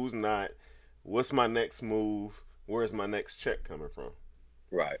 real? Who's not? What's my next move? Where's my next check coming from?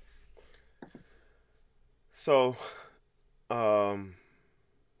 Right. So, um,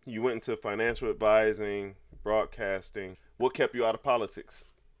 you went into financial advising, broadcasting. What kept you out of politics?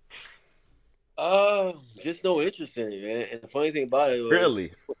 Just no interest in it, man. And the funny thing about it was,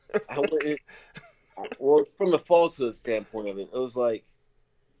 Really? I went, well, from the falsehood standpoint of it, it was like,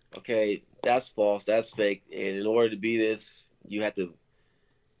 okay, that's false, that's fake, and in order to be this, you have to.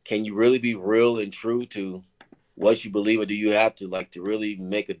 Can you really be real and true to what you believe, or do you have to like to really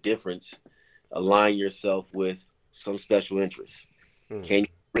make a difference, align yourself with some special interests? Can you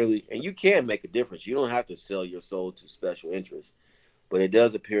really? And you can make a difference. You don't have to sell your soul to special interests, but it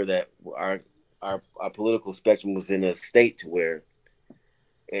does appear that our political spectrum was in a state to where,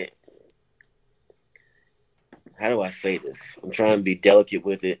 and how do I say this? I'm trying to be delicate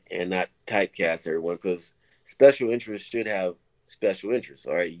with it and not typecast everyone, because special interests should have special interests.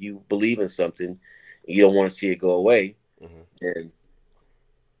 All right, you believe in something, you don't want to see it go away, and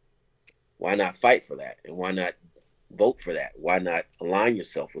why not fight for that? And why not vote for that? Why not align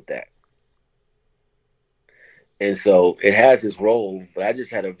yourself with that? And so it has its role, but I just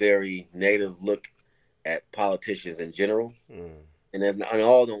had a very negative look at politicians in general, and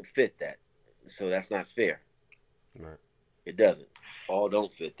all don't fit that. So that's not fair. Right. It doesn't. All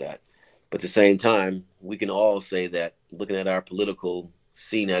don't fit that. But at the same time, we can all say that looking at our political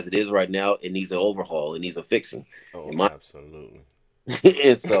scene as it is right now, it needs an overhaul. It needs a fixing. Oh, absolutely.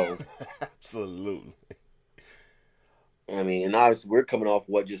 And so, absolutely. I mean, and obviously we're coming off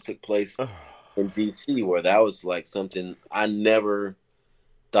what just took place in D.C., where that was like something I never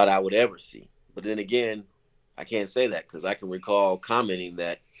thought I would ever see. But then again, I can't say that because I can recall commenting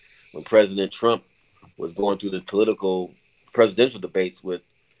that when President Trump was going through the presidential debates with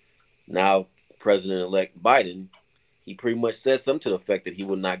now President-elect Biden, he pretty much said something to the effect that he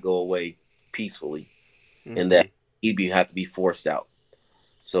would not go away peacefully, and that he'd have to be forced out.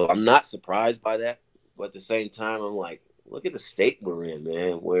 So I'm not surprised by that, but at the same time, I'm like, look at the state we're in,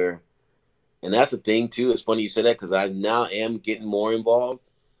 man. And that's the thing too. It's funny you said that because I now am getting more involved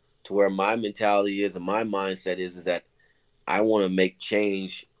to where my mentality is and my mindset is that I want to make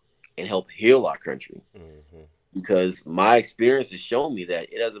change and help heal our country. Because my experience has shown me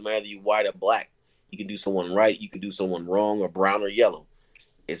that it doesn't matter if you're white or black. You can do someone right, you can do someone wrong, or brown or yellow.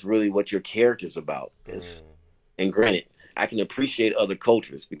 It's really what your character's about. And granted, I can appreciate other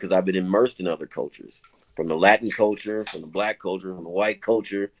cultures because I've been immersed in other cultures. From the Latin culture, from the black culture, from the white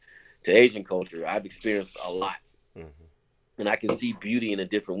culture to Asian culture. I've experienced a lot. And I can see beauty in the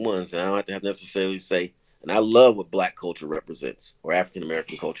different ones. And I don't have to necessarily say, and I love what black culture represents or African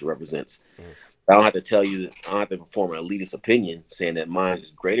American culture represents. I don't have to tell you, I don't have to perform an elitist opinion saying that mine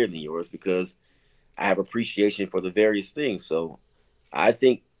is greater than yours because I have appreciation for the various things. So I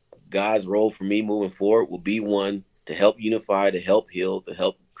think God's role for me moving forward will be one to help unify, to help heal, to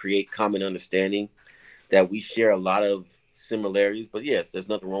help create common understanding, that we share a lot of similarities. But yes, there's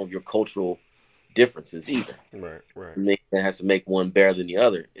nothing wrong with your cultural differences either. Right. That has to make one better than the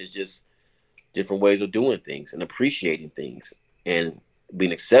other. It's just different ways of doing things and appreciating things and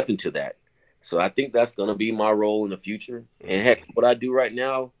being accepting to that. So I think that's going to be my role in the future. And heck, what I do right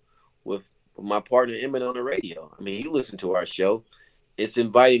now with my partner Emmett on the radio. I mean, you listen to our show. It's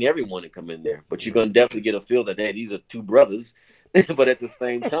inviting everyone to come in there. But you're going to definitely get a feel that, hey, these are two brothers. But at the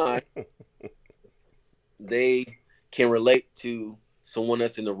same time, they can relate to someone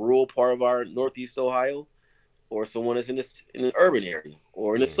that's in the rural part of our Northeast Ohio or someone that's in the urban area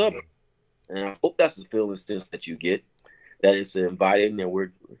or in the suburb. And I hope that's the feeling sense that you get, that it's inviting and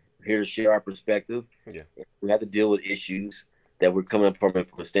we're here to share our perspective. Yeah. We have to deal with issues that we're coming from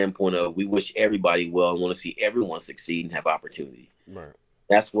a standpoint of we wish everybody well and want to see everyone succeed and have opportunity. Right.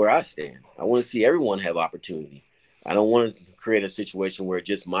 That's where I stand. I want to see everyone have opportunity. I don't want to create a situation where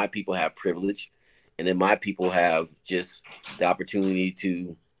just my people have privilege and then my people have just the opportunity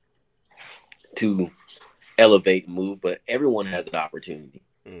to elevate and move, but everyone has an opportunity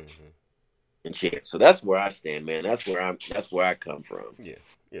and chance. So that's where I stand, man. That's where I come from. Yeah.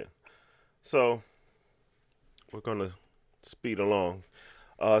 So we're gonna speed along.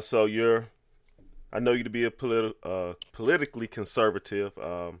 So I know you to be a politically conservative.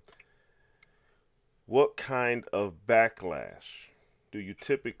 What kind of backlash do you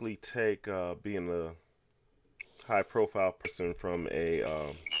typically take being a high profile person from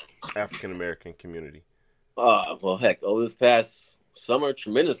a African American community? Well, heck, over this past summer,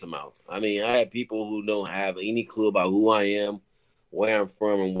 tremendous amount. I mean, I had people who don't have any clue about who I am, where I'm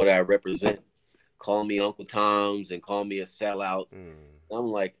from, and what I represent, call me Uncle Tom's and call me a sellout. Mm. I'm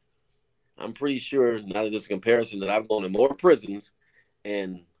like, I'm pretty sure, now that this comparison, that I've gone to more prisons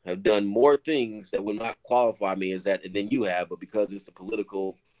and have done more things that would not qualify me as that than you have, but because it's a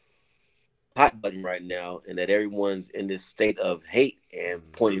political hot button right now, and that everyone's in this state of hate and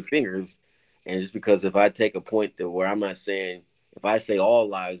pointing fingers, and just because if I take a point to where I'm not saying, if I say all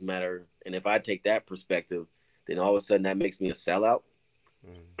lives matter, and if I take that perspective, then all of a sudden that makes me a sellout.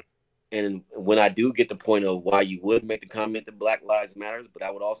 Mm. And when I do get the point of why you would make the comment that Black Lives Matters, but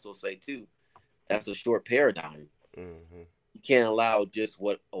I would also say too, that's a short paradigm. Mm-hmm. You can't allow just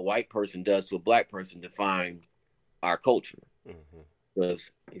what a white person does to a black person define our culture. Mm-hmm.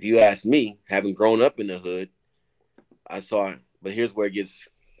 Because if you ask me, having grown up in the hood, I saw, but here's where it gets,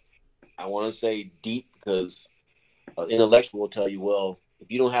 I want to say deep, because an intellectual will tell you, well, if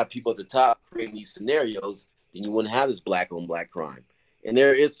you don't have people at the top creating these scenarios, then you wouldn't have this black on black crime. And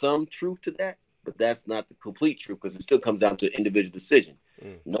there is some truth to that, but that's not the complete truth, because it still comes down to an individual decision.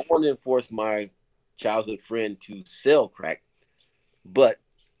 Mm. No one enforced my childhood friend to sell crack, but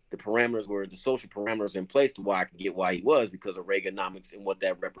the parameters were, the social parameters in place to why I could get why he was, because of Reaganomics and what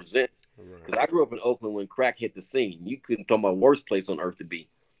that represents. Because I grew up in Oakland when crack hit the scene. You couldn't talk about worst place on earth to be.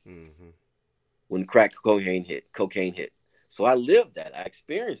 Mm-hmm. When crack cocaine hit. So I lived that. I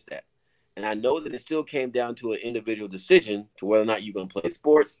experienced that. And I know that it still came down to an individual decision to whether or not you're going to play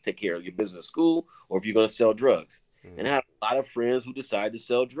sports, take care of your business, school, or if you're going to sell drugs. Mm-hmm. And I have a lot of friends who decided to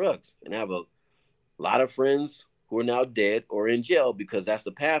sell drugs. And I have a lot of friends who are now dead or in jail because that's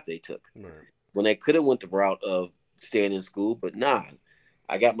the path they took. Right. When they could have went the route of staying in school, but nah.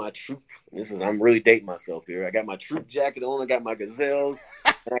 I got my troop. I'm really dating myself here. I got my troop jacket on. I got my gazelles.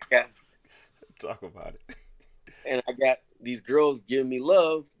 And I got Talk about it. And I got these girls giving me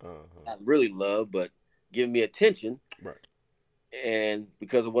love, not really love, but giving me attention. Right. And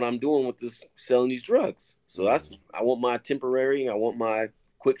because of what I'm doing with this, selling these drugs. So I want my temporary, I want my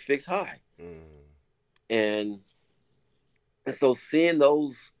quick fix high. And so seeing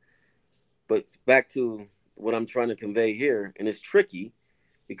those, but back to what I'm trying to convey here, and it's tricky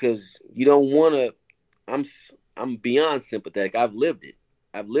because you don't want to, I'm beyond sympathetic. I've lived it.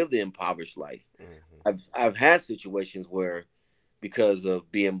 I've lived the impoverished life. Mm-hmm. I've had situations where, because of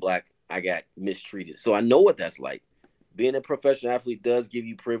being black, I got mistreated. So I know what that's like. Being a professional athlete does give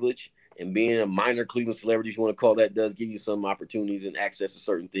you privilege, and being a minor Cleveland celebrity, if you want to call that, does give you some opportunities and access to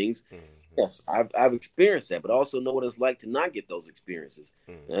certain things. Mm-hmm. Yes, I've experienced that, but I also know what it's like to not get those experiences.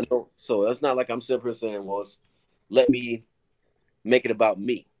 Mm-hmm. And I know, so it's not like I'm simply saying, well, let me make it about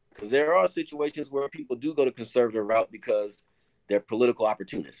me. Because there are situations where people do go the conservative route because they're political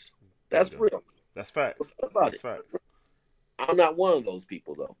opportunists. That's real. That's facts. What about it? Facts. I'm not one of those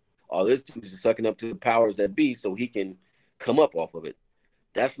people, though. All this dude is sucking up to the powers that be so he can come up off of it.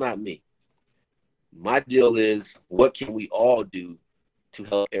 That's not me. My deal is, what can we all do to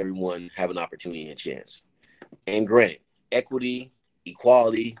help everyone have an opportunity and a chance? And granted, equity,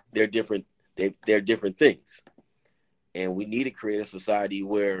 equality, they're different. They're different things. And we need to create a society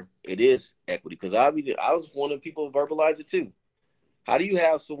where it is equity. Because I was one of the people who verbalize it too. How do you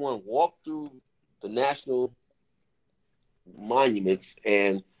have someone walk through the national monuments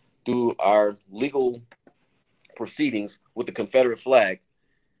and through our legal proceedings with the Confederate flag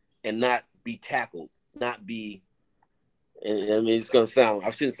and not be tackled, not be, and I mean, it's going to sound,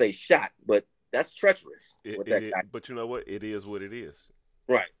 I shouldn't say shot, but that's treacherous. But you know what? It is what it is.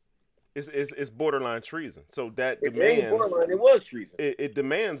 Right. It's borderline treason. So that demands, it was treason. It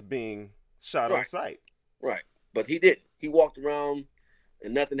demands being shot on sight. Right. But he didn't. He walked around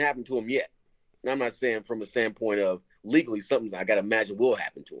and nothing happened to him yet. And I'm not saying from a standpoint of legally something I got to imagine will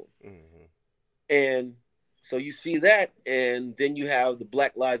happen to him. Mm-hmm. And so you see that, and then you have the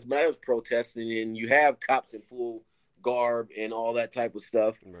Black Lives Matter protesting, and you have cops in full garb and all that type of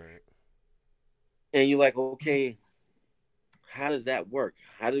stuff. Right. And you're like, okay, how does that work?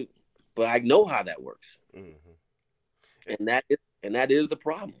 But I know how that works. Mm-hmm. And that is the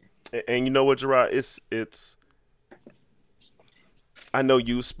problem. And you know what, Gerard? It's I know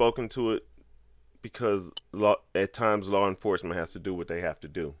you've spoken to it because at times law enforcement has to do what they have to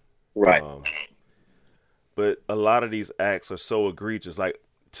do. Right. But a lot of these acts are so egregious. Like,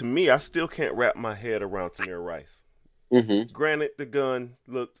 to me, I still can't wrap my head around Tamir Rice. Mm-hmm. Granted, the gun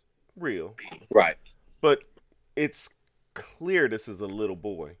looked real. Right. But it's clear this is a little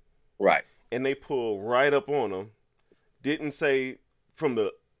boy. Right. and they pull right up on him. Didn't say, from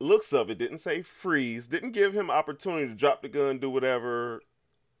the looks of it, didn't say freeze. Didn't give him opportunity to drop the gun, do whatever.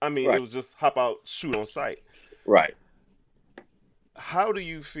 I mean, Right. it was just hop out, shoot on sight. Right. How do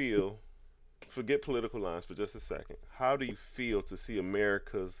you feel? Forget political lines for just a second. How do you feel to see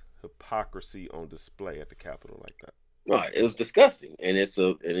America's hypocrisy on display at the Capitol like that? Right. It was disgusting, and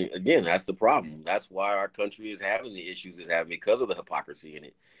and again, that's the problem. That's why our country is having the issues it's having, because of the hypocrisy in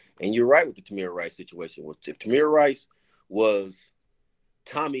it. And you're right with the Tamir Rice situation. If Tamir Rice was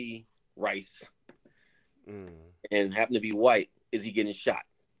Tommy Rice and happened to be white, is he getting shot?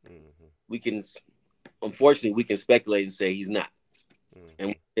 We can, unfortunately, we can speculate and say he's not.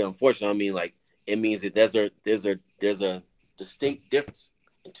 And unfortunately, I mean, like, it means that there's a distinct difference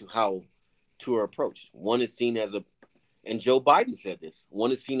into how two are approached. One is seen as and Joe Biden said this,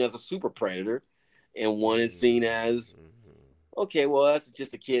 one is seen as a super predator, and one is seen as, okay, well, that's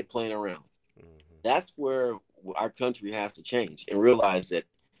just a kid playing around. That's where our country has to change and realize that.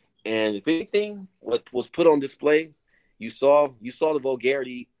 And if anything, what was put on display, you saw the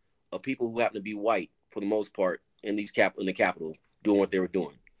vulgarity of people who happen to be white for the most part in the Capitol doing what they were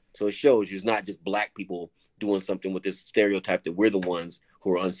doing. So it shows you it's not just black people doing something with this stereotype that we're the ones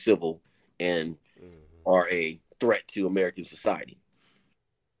who are uncivil and are a threat to American society.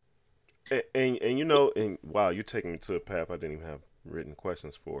 And you know, and wow, you're taking me to a path I didn't even have written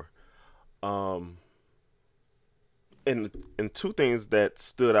questions for. And two things that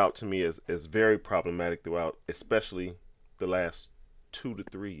stood out to me as very problematic throughout, especially the last 2 to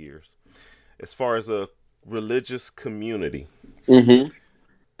 3 years, as far as a religious community,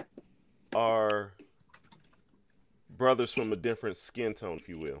 are brothers from a different skin tone, if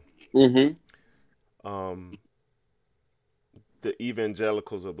you will. The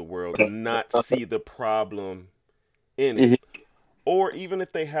evangelicals of the world do not see the problem in it. Or even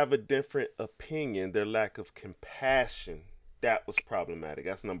if they have a different opinion, their lack of compassion, that was problematic.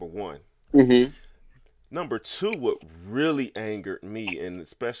 That's number one. Number two, what really angered me, and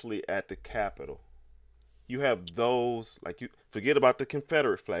especially at the Capitol, you have those, like, you forget about the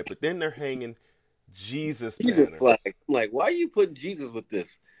Confederate flag, but then they're hanging Jesus banners. Flag. I'm like, why are you putting Jesus with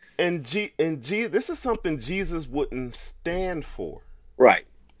this? And this is something Jesus wouldn't stand for. Right.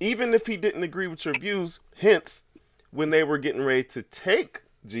 Even if he didn't agree with your views, hence, when they were getting ready to take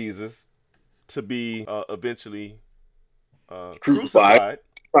Jesus to be eventually crucified.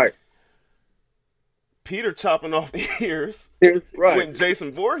 Right. Peter chopping off ears. Right. When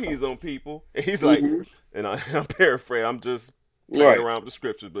Jason Voorhees on people. And he's like, and I'm paraphrasing, I'm just playing around with the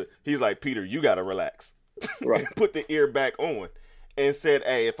scriptures, but he's like, Peter, you got to relax. Right. Put the ear back on. And said,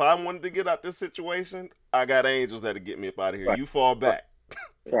 hey, if I wanted to get out this situation, I got angels that'll get me up out of here. Right. You fall back.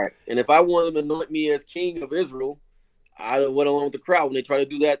 Right. And if I want them to anoint me as king of Israel, I went along with the crowd when they tried to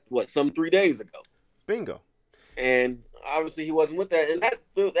do that, some 3 days ago. Bingo. And obviously he wasn't with that. And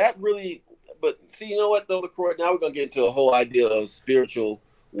that really, but see, you know what, though, LaCroix, now we're going to get into a whole idea of spiritual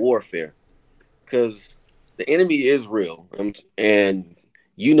warfare. Because the enemy is real. And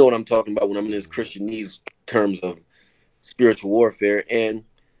you know what I'm talking about when I'm in this Christianese terms of spiritual warfare. And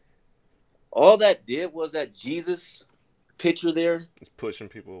all that did was that Jesus picture there. It's pushing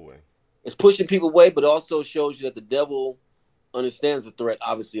people away. It's pushing people away, but also shows you that the devil understands the threat,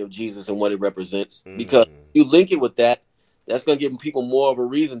 obviously, of Jesus and what it represents. Because you link it with that, that's going to give people more of a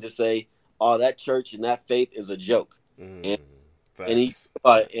reason to say, oh, that church and that faith is a joke. And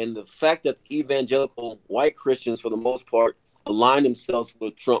the fact that evangelical white Christians, for the most part, align themselves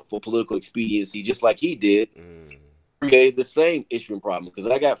with Trump for political expediency, just like he did, created the same issue and problem. Because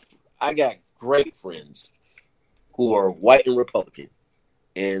I got great friends who are white and Republican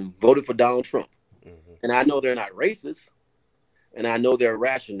and voted for Donald Trump. And I know they're not racist. And I know their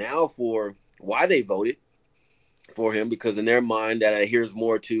rationale for why they voted for him, because in their mind that adheres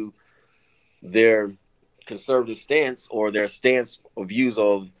more to their conservative stance or their stance or views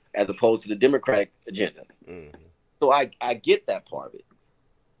of, as opposed to the Democratic agenda. So I get that part of it.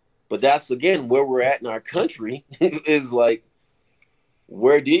 But that's, again, where we're at in our country is like,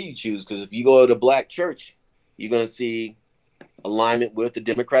 where do you choose? Because if you go to the black church, you're going to see alignment with the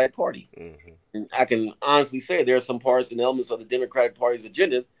Democratic Party. And I can honestly say there are some parts and elements of the Democratic Party's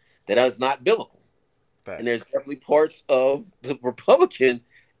agenda that is not biblical. Facts. And there's definitely parts of the Republican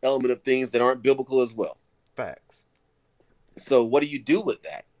element of things that aren't biblical as well. Facts. So what do you do with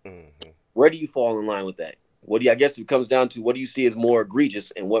that? Where do you fall in line with that? I guess it comes down to what do you see as more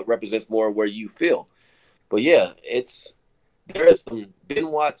egregious and what represents more where you feel. But yeah, there is some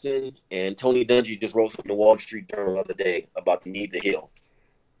Ben Watson and Tony Dungy just wrote something in the Wall Street Journal the other day about the need to heal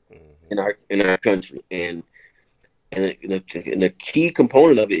in our country. And And the key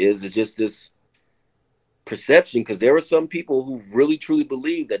component of it is just this perception, because there were some people who really truly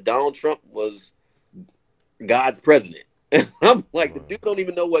believed that Donald Trump was God's president. And I'm like, the dude don't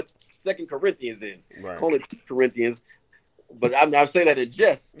even know what 2 Corinthians is. Right. Call it Corinthians, but I'm saying that in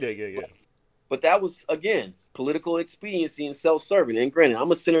jest. Yeah. But that was, again, political expediency and self-serving. And granted,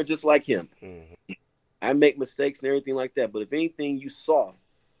 I'm a sinner just like him. Mm-hmm. I make mistakes and everything like that. But if anything you saw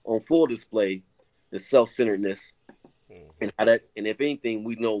on full display, the self-centeredness, and if anything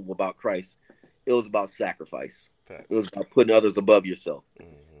we know about Christ, it was about sacrifice. Fact. It was about putting others above yourself.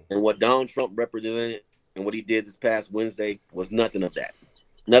 Mm-hmm. And what Donald Trump represented and what he did this past Wednesday was nothing of that.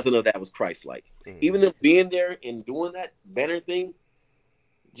 Nothing of that was Christ-like. Mm-hmm. Even them being there and doing that banner thing,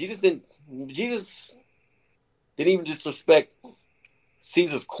 Jesus didn't even disrespect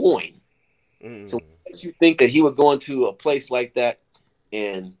Caesar's coin. Mm-hmm. So what makes you think that he would go into a place like that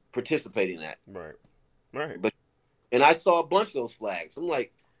and participate in that? Right. And I saw a bunch of those flags. I'm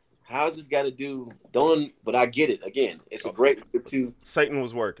like, how's this got to do? But I get it. Again, it's a great way to. Satan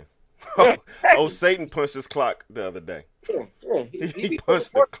was working. Yeah, exactly. Satan punched his clock the other day. Yeah. He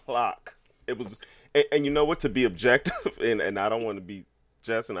punched the clock. It was, and you know what? To be objective, and I don't want to be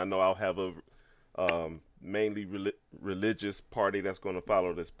just, and I know I'll have a mainly religious party that's going to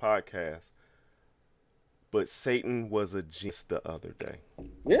follow this podcast. But Satan was a genius the other day.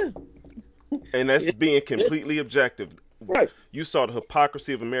 Yeah. And that's being completely objective. Right. You saw the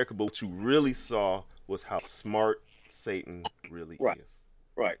hypocrisy of America, but what you really saw was how smart Satan really is.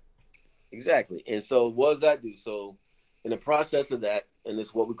 Right. Exactly. And so what does that do? So in the process of that, and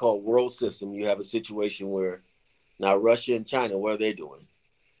it's what we call world system, you have a situation where now Russia and China, what are they doing?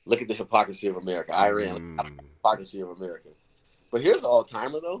 Look at the hypocrisy of America. Iran, hypocrisy of America. But here's the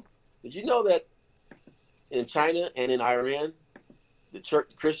all-timer, though. Did you know that in China and in Iran, the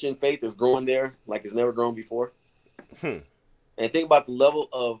Christian faith is growing there like it's never grown before? And think about the level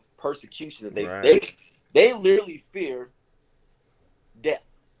of persecution that they literally fear death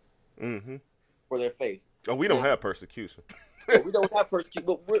for their faith. Oh, we don't have persecution. We don't have persecution,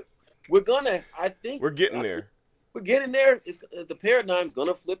 but we're gonna. I think we're getting there. We're getting there. The paradigm's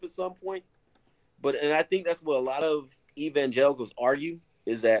gonna flip at some point. And I think that's what a lot of evangelicals argue,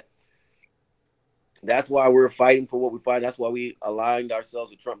 is that's why we're fighting for what we fight. That's why we aligned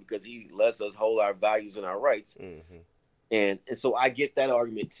ourselves with Trump, because he lets us hold our values and our rights. Mm-hmm. And so I get that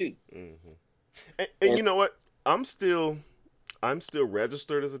argument too. Mm-hmm. And you know what? I'm still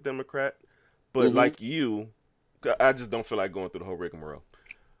registered as a Democrat, but like you, I just don't feel like going through the whole rigmarole.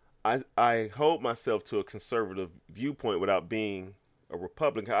 I hold myself to a conservative viewpoint without being a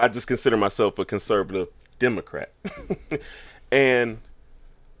Republican. I just consider myself a conservative Democrat. And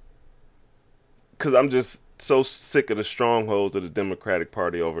because I'm just so sick of the strongholds of the Democratic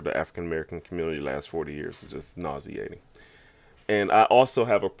Party over the African American community the last 40 years. It's just nauseating. And I also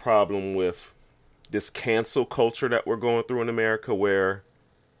have a problem with this cancel culture that we're going through in America, where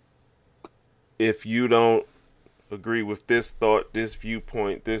if you don't agree with this thought, this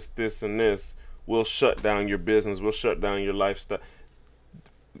viewpoint, this, and this, we'll shut down your business, we'll shut down your lifestyle.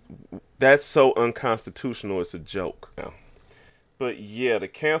 That's so unconstitutional, it's a joke now. But yeah, the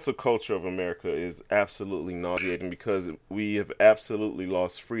cancel culture of America is absolutely nauseating, because we have absolutely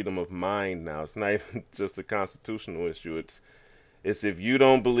lost freedom of mind now. It's not even just a constitutional issue. It's if you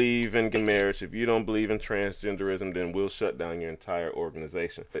don't believe in gay marriage, if you don't believe in transgenderism, then we'll shut down your entire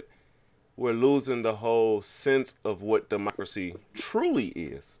organization. But we're losing the whole sense of what democracy truly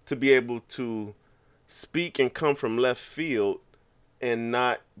is, to be able to speak and come from left field and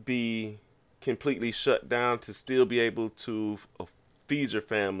not be completely shut down, to still be able to feed your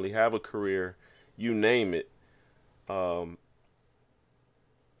family, have a career, you name it.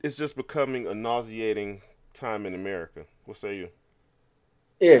 It's just becoming a nauseating time in America. What say you?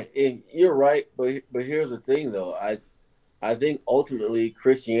 Yeah, and you're right, but here's the thing, though. I think ultimately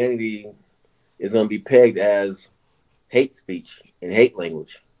Christianity is going to be pegged as hate speech and hate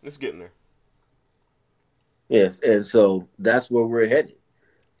language. It's getting there. Yes, and so that's where we're headed.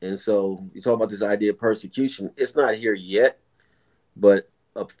 And so you talk about this idea of persecution. It's not here yet, but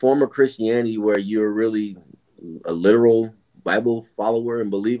a form of Christianity where you're really a literal Bible follower and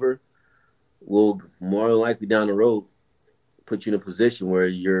believer will more than likely down the road put you in a position where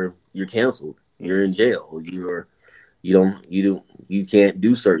you're canceled, you're in jail, you can't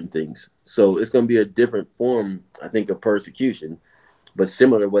do certain things. So it's going to be a different form, I think, of persecution, but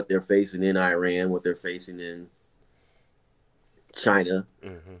similar to what they're facing in Iran, what they're facing in China,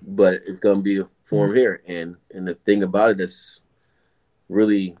 but it's going to be a form here. And the thing about it that's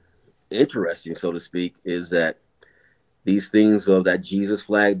really interesting, so to speak, is that these things of that Jesus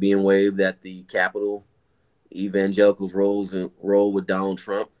flag being waved at the Capitol evangelicals' role with Donald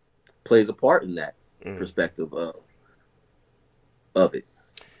Trump plays a part in that perspective of it.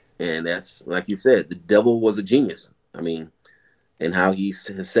 And that's, like you said, the devil was a genius. I mean, and how he's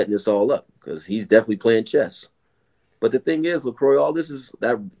setting this all up, because he's definitely playing chess. But the thing is, LaCroix, all this is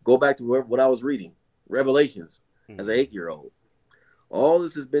that go back to what I was reading, Revelations, as an 8-year-old. All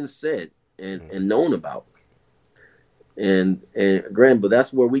this has been said and known about. And granted, but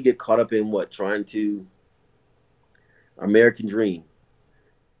that's where we get caught up in trying to American dream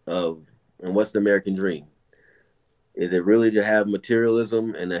and what's the American dream? Is it really to have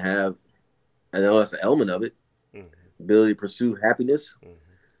materialism and to have, I know that's an element of it, ability to pursue happiness?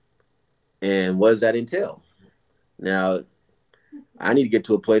 And what does that entail? Now, I need to get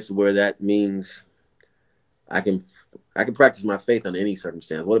to a place where that means I can practice my faith under any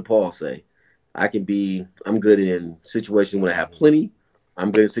circumstance. What did Paul say? I'm good in situations when I have plenty.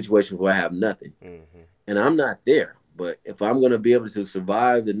 I'm good in situations where I have nothing. And I'm not there. But if I'm going to be able to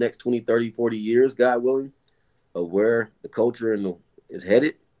survive the next 20, 30, 40 years, God willing, of where the culture is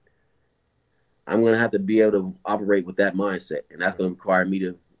headed, I'm going to have to be able to operate with that mindset. And that's going to require me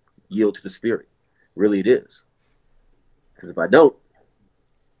to yield to the Spirit. Really, it is. Because if I don't,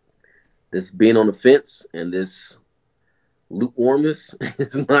 this being on the fence and this lukewarmness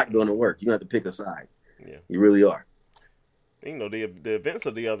is not going to work. You're going to have to pick a side. Yeah. You really are. You know, the events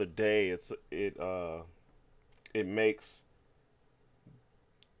of the other day, it makes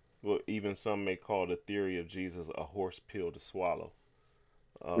what even some may call the theory of Jesus a horse pill to swallow.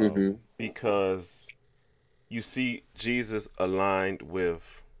 Because you see Jesus aligned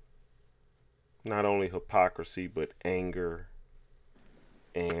with not only hypocrisy, but anger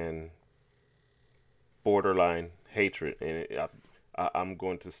and borderline hatred. And I'm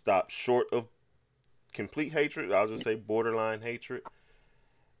going to stop short of complete hatred. I'll just say borderline hatred.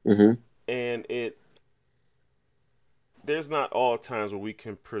 And there's not all times where we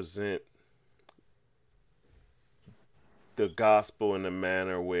can present the gospel in a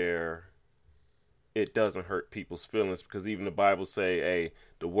manner where it doesn't hurt people's feelings, because even the Bible say, hey,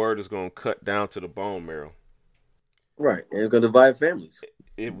 the word is going to cut down to the bone marrow. Right. And it's going to divide families.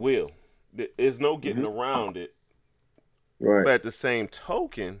 It will. There's no getting around it. Right. But at the same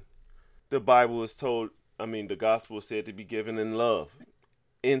token, the Bible is told, the gospel is said to be given in love,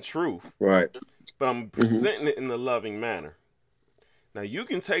 in truth. Right. But I'm presenting it in a loving manner. Now, you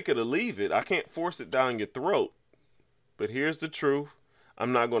can take it or leave it. I can't force it down your throat. But here's the truth.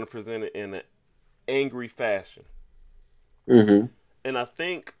 I'm not going to present it in an angry fashion. And I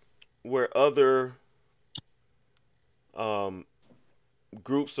think where other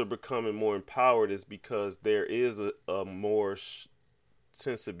groups are becoming more empowered is because there is a more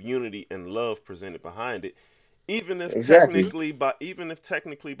sense of unity and love presented behind it. Even if technically by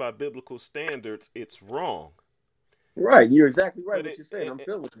biblical standards, it's wrong. Right, you're exactly right. What you're saying, I'm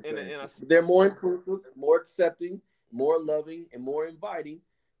feeling what you're saying. They're more inclusive, more accepting, more loving, and more inviting.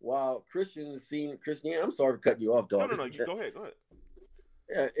 While Christians seen Christianity, I'm sorry for cutting you off, dog. No, go ahead.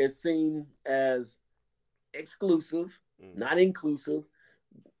 Yeah, it's seen as exclusive, not inclusive,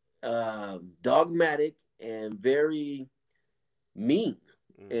 dogmatic, and very mean.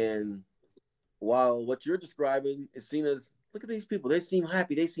 And while what you're describing is seen as, look at these people. They seem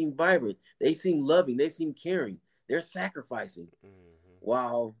happy. They seem vibrant. They seem loving. They seem caring. They're sacrificing.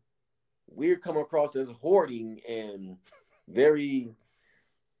 While we're coming across as hoarding and very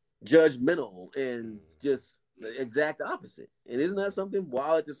judgmental and just the exact opposite. And isn't that something?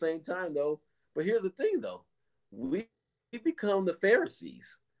 While at the same time, though, but here's the thing, though. We become the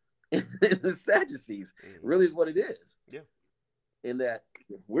Pharisees and the Sadducees. Really is what it is. Yeah. In that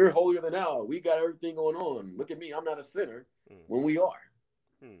we're holier than thou. We got everything going on. Look at me. I'm not a sinner when we are.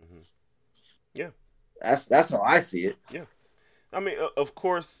 Yeah. That's how I see it. Yeah. Of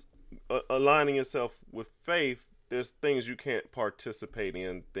course, aligning yourself with faith, there's things you can't participate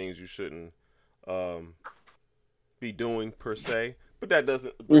in, things you shouldn't be doing per se. But that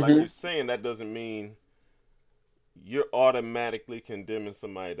doesn't, like you're saying, that doesn't mean you're automatically condemning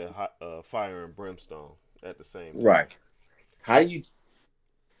somebody to fire and brimstone at the same time. Right. How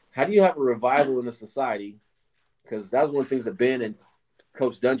do you have a revival in a society? Because that's one of the things that Ben and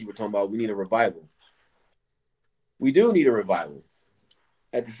Coach Dungy were talking about. We need a revival. We do need a revival.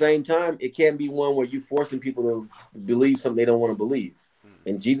 At the same time, it can't be one where you're forcing people to believe something they don't want to believe.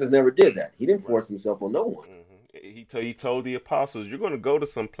 And Jesus never did that. He didn't force himself on no one. He told the apostles, you're going to go to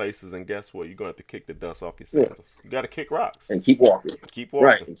some places, and guess what? You're going to have to kick the dust off your sandals. You got to kick rocks. And keep walking.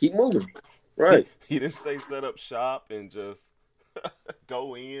 Right. And keep moving. Right. He didn't say set up shop and just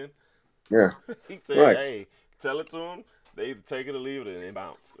go in. Yeah. He said, hey, tell it to them. They either take it or leave it and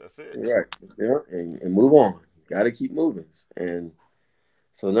bounce. That's it. Right. Yeah, and move on. Got to keep moving. And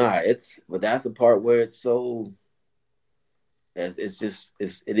so but that's the part where it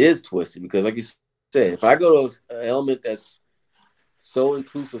is twisted because, like you said, if I go to an element that's so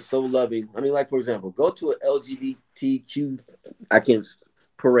inclusive, so loving. I mean, like for example, go to an LGBTQ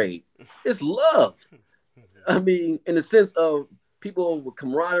parade. It's love. I mean, in the sense of people with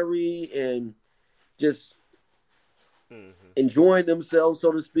camaraderie and just enjoying themselves,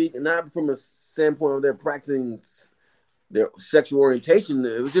 so to speak, and not from a standpoint of they're practicing their sexual orientation.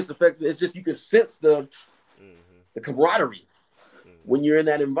 It was just effective. It's just you can sense the camaraderie when you're in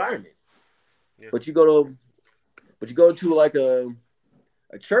that environment. Yeah. But you go to like a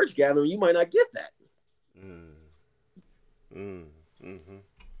church gathering, you might not get that.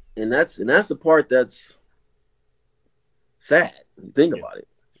 And that's the part that's sad. You think about it.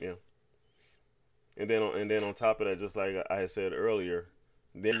 Yeah. And then on top of that, just like I said earlier,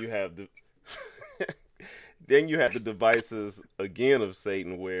 then you have the devices again of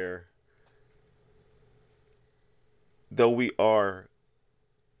Satan, where though we are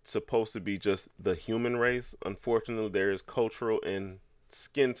supposed to be just the human race, unfortunately there is cultural and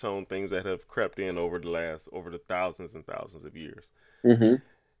skin tone things that have crept in over the thousands and thousands of years. And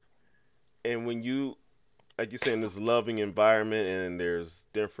when you, like you say, in this loving environment, and there's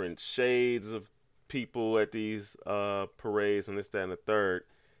different shades of people at these parades and this, that, and the third,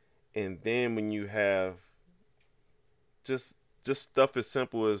 and then when you have just stuff as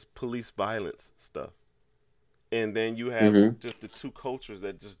simple as police violence stuff, and then you have just the two cultures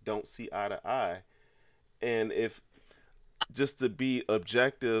that just don't see eye to eye, and if just to be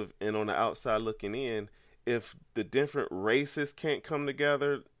objective and on the outside looking in, if the different races can't come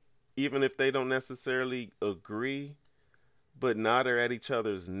together, even if they don't necessarily agree, but now they're at each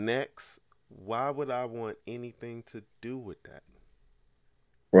other's necks, why would I want anything to do with that?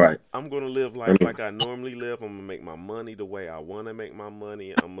 Right. I'm going to live life like I normally live. I'm going to make my money the way I want to make my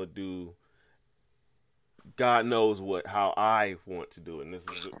money. I'm going to do God knows how I want to do it. And this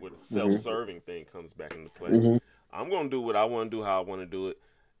is where the self-serving thing comes back into play. I'm going to do what I want to do, how I want to do it.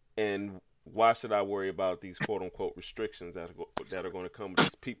 And why should I worry about these quote-unquote restrictions that are going to come with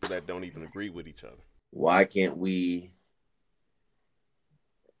these people that don't even agree with each other? Why can't we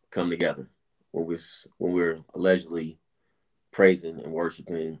come together when we're allegedly praising and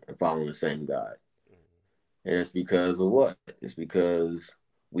worshiping and following the same God? And it's because of what? It's because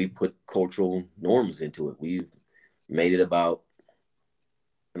we put cultural norms into it. We've made it about,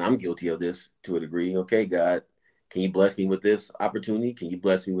 and I'm guilty of this to a degree. Okay, God, can you bless me with this opportunity? Can you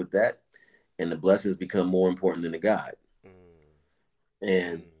bless me with that? And the blessings become more important than the God.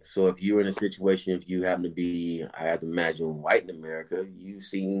 And so if you're in a situation, if you happen to be, I have to imagine, white in America, you've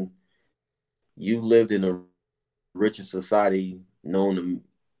lived in the richest society known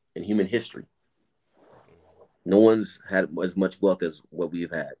in human history. No one's had as much wealth as what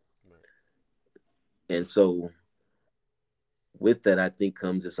we've had. And so with that, I think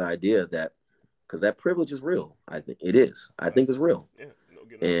comes this idea that, because that privilege is real. I think it is. I think it's real.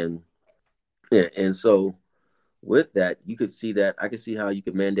 And so with that, you could see that. I could see how you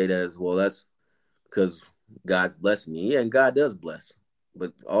could mandate that as well. That's because God's blessed me. Yeah, and God does bless.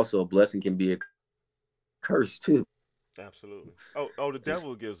 But also a blessing can be a curse too. Absolutely. Oh, the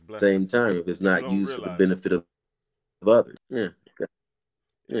devil gives blessings. Same time, if it's not used for the benefit of others. Yeah.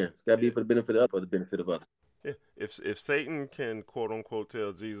 It's got to be for the benefit of others. Yeah. If Satan can quote unquote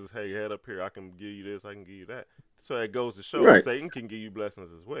tell Jesus, "Hey, head up here, I can give you this, I can give you that," so it goes to show Satan can give you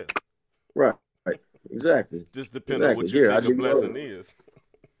blessings as well. Right. Exactly. Just depends on what you think a blessing is.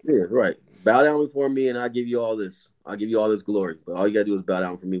 Yeah, right. Bow down before me, and I'll give you all this. I'll give you all this glory. But all you gotta do is bow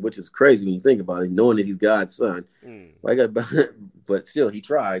down for me, which is crazy when you think about it, knowing that he's God's son. But still, he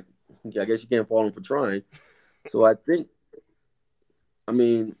tried. I guess you can't fault him for trying. So I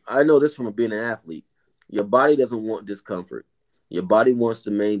know this from being an athlete. Your body doesn't want discomfort. Your body wants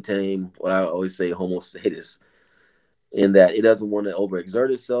to maintain what I always say, homeostasis, in that it doesn't want to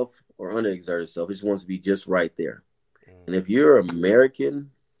overexert itself or underexert itself. It just wants to be just right there. And if you're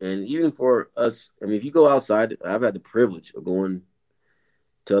American, and even for us, if you go outside, I've had the privilege of going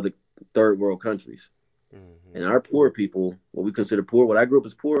to other third world countries. And our poor people, what we consider poor, what I grew up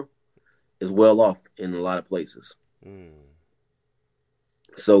as poor, is well off in a lot of places.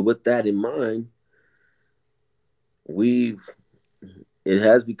 So with that in mind, it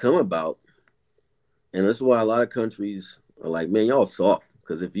has become about, and that's why a lot of countries are like, man, y'all soft.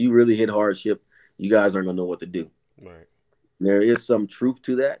 Because if you really hit hardship, you guys aren't going to know what to do. Right. There is some truth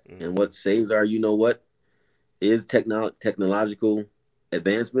to that. And what saves is technological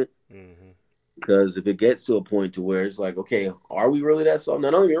advancement. Because if it gets to a point to where it's like, okay, are we really that soft?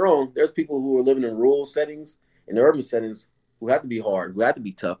 Now, don't get me wrong. There's people who are living in rural settings, in urban settings, who have to be hard, who have to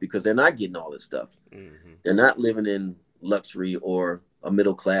be tough because they're not getting all this stuff. Mm-hmm. They're not living in luxury or a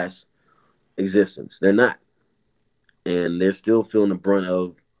middle class existence. They're not, and they're still feeling the brunt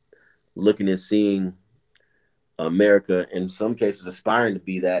of looking and seeing America, in some cases, aspiring to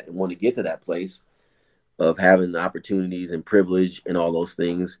be that and want to get to that place of having the opportunities and privilege and all those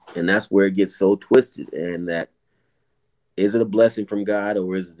things. And that's where it gets so twisted. And that, is it a blessing from God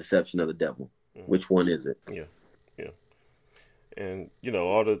or is it deception of the devil? Mm-hmm. Which one is it? Yeah, yeah. And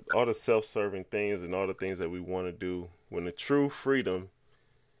all the self-serving things and all the things that we want to do, when the true freedom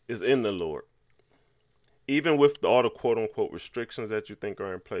is in the Lord, even with all the quote unquote restrictions that you think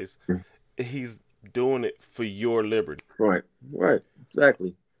are in place, He's doing it for your liberty. Right, right,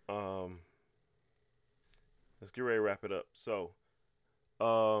 exactly. Um, let's get ready to wrap it up. So,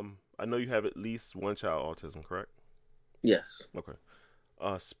 I know you have at least one child autism, correct? Yes. Okay.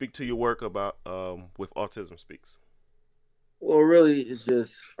 Speak to your work about with Autism Speaks. Well, really, it's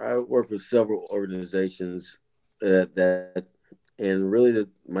just I work with several organizations that and really,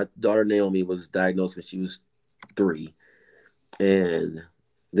 my daughter Naomi was diagnosed when she was 3, and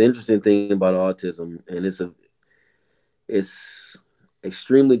the interesting thing about autism, and it's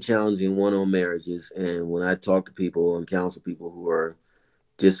extremely challenging one-on marriages, and when I talk to people and counsel people who are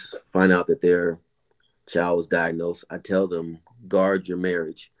just find out that their child was diagnosed, I tell them guard your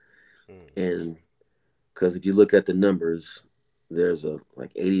marriage, Mm. and because if you look at the numbers, there's a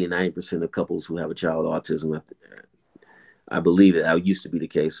like 80 and 90% of couples who have a child with autism, I believe that used to be the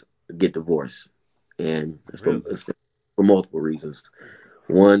case, get divorced, and Really? it's for multiple reasons.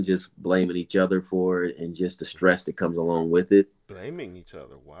 One, just blaming each other for it, and just the stress that comes along with it. Blaming each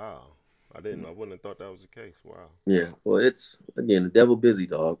other. Wow. I wouldn't have thought that was the case. Wow. Yeah, well, it's again the devil busy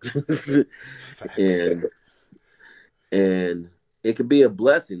dog, Facts. and and it could be a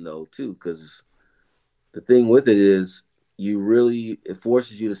blessing though too, because the thing with it is it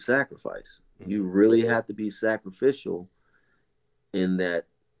forces you to sacrifice. You Mm-hmm. really have to be sacrificial in that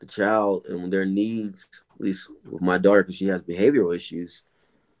the child and their needs, at least with my daughter, because she has behavioral issues,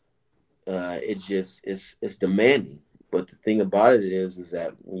 it's demanding. But the thing about it is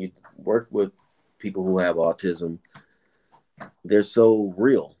that when you work with people who have autism, they're so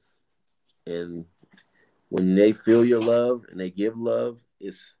real, and when they feel your love and they give love,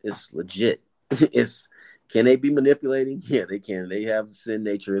 it's legit. It's can they be manipulating? Yeah, they can. They have sin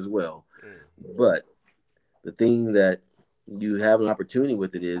nature as well. Mm. But the thing that you have an opportunity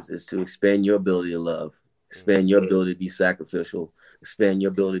with it is to expand your ability to love, Mm-hmm. expand your ability to be sacrificial, expand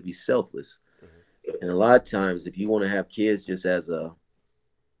your ability to be selfless. Mm-hmm. And a lot of times, if you want to have kids just as a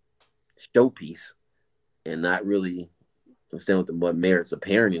showpiece and not really understand what merits of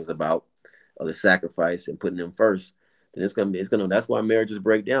parenting is about, or the sacrifice and putting them first, then that's why marriages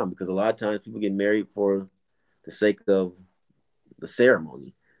break down, because a lot of times people get married for the sake of the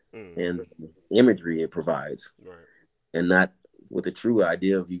ceremony Mm-hmm. and the imagery it provides, Right. and not with the true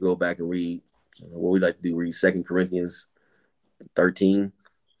idea of you go back and read what we like to do, read 2 Corinthians 13,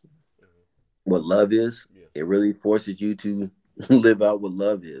 Mm-hmm. what love is. Yeah. It really forces you to live out what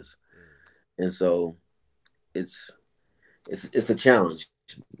love is. And so it's it's a challenge.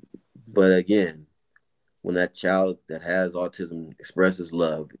 But again, when that child that has autism expresses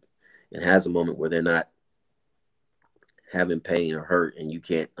love and has a moment where they're not having pain or hurt and you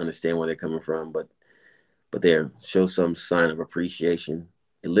can't understand where they're coming from, but they show some sign of appreciation,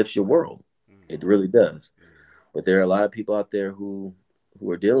 it lifts your world. It Mm-hmm. really does. Mm-hmm. But there are a lot of people out there who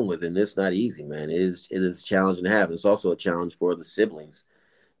are dealing with it, and it's not easy, man. It is challenging to have. It's also a challenge for the siblings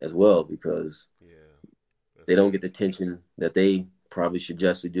as well, because Yeah. That's they don't very get the true. attention that they probably should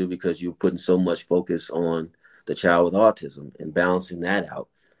justly do, because you're putting so much focus on the child with autism and balancing that out.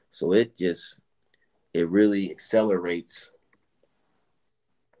 So it really accelerates,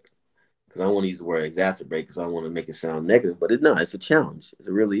 because I don't want to use the word exacerbate because I don't want to make it sound negative, but it's a challenge.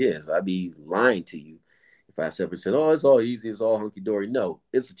 It really is. I'd be lying to you if I said, oh, it's all easy, it's all hunky dory. No,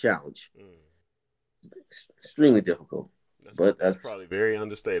 it's a challenge. Mm. Extremely difficult. That's But that's that's probably very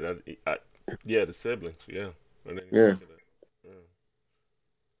understated. Yeah, the siblings. Yeah, I didn't even yeah, think of that. Yeah.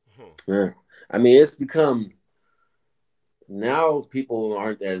 Huh. yeah. I mean, it's become now people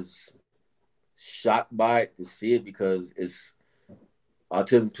aren't as shocked by it to see it, because it's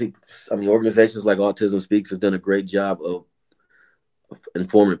autism. I mean, organizations like Autism Speaks have done a great job of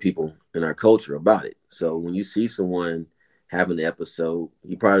informing people in our culture about it. So when you see someone having an episode,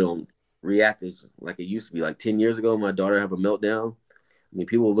 you probably don't react as like it used to be. Like 10 years ago, my daughter have a meltdown. I mean,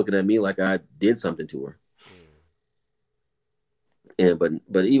 people were looking at me like I did something to her. Mm. And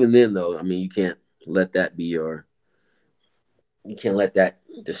but even then though, I mean, let that be your you can't let that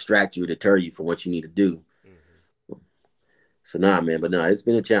distract you or deter you from what you need to do. Mm-hmm. So nah, man, but nah, it's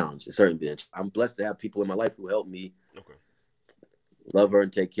been a challenge. It's certainly been. I'm blessed to have people in my life who help me Okay. love her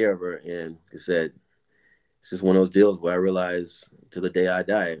and take care of her. And like I said, it's just one of those deals where I realize to the day I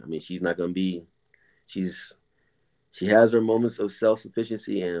die, I mean, she's not gonna be. She's she has her moments of self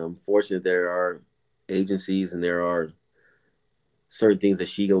sufficiency, and I'm fortunate there are agencies and there are certain things that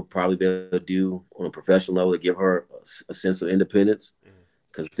she will probably be able to do on a professional level to give her a sense of independence Mm-hmm.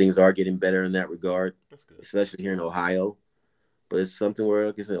 because things are getting better in that regard, That's good. especially here in Ohio. But it's something where,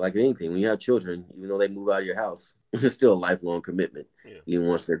 like I said, like anything, when you have children, even though they move out of your house, it's still a lifelong commitment, Yeah. even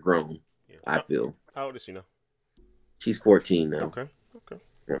once they're grown. Yeah. I feel How old is she now? she's 14 now. Okay. Okay.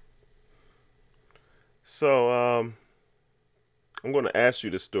 Yeah. So I'm going to ask you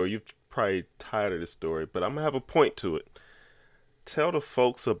this story. You're probably tired of this story, but I'm gonna have a point to it. Tell the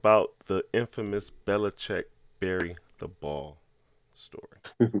folks about the infamous Belichick bury the ball story.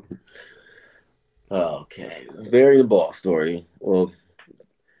 Okay, very ball story. Well,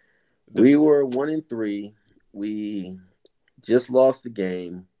 The, we were 1-3. We just lost the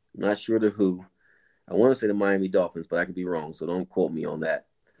game. Not sure to who. I want to say the Miami Dolphins, but I could be wrong, so don't quote me on that.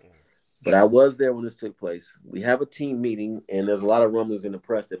 But I was there when this took place. We have a team meeting, and there's a lot of rumblings in the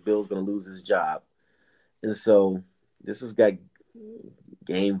press that Bill's going to lose his job. And so this has got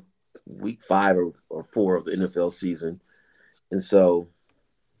game week 5 or 4 of the NFL season. And so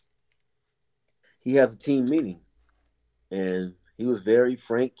he has a team meeting, and he was very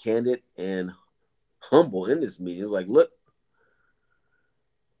frank, candid, and humble in this meeting. It's like, look,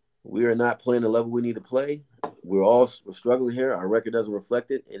 we are not playing the level we need to play. We're struggling here. Our record doesn't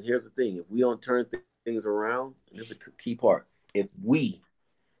reflect it. And here's the thing: if we don't turn things around, and this is a key part. If we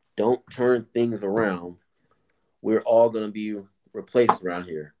don't turn things around, we're all going to be replaced around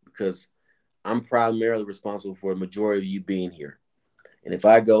here because I'm primarily responsible for the majority of you being here. And if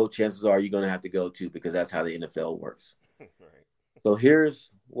I go, chances are you're going to have to go too because that's how the NFL works. right. So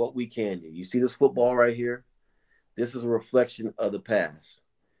here's what we can do. You see this football right here? This is a reflection of the past.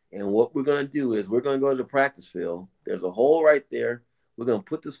 And what we're going to do is we're going to go to the practice field. There's a hole right there. We're going to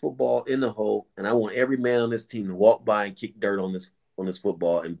put this football in the hole, and I want every man on this team to walk by and kick dirt on this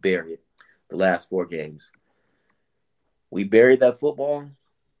football and bury it. The last 4 games, we buried that football,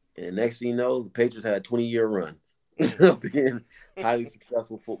 and next thing you know, the Patriots had a 20-year run of being a highly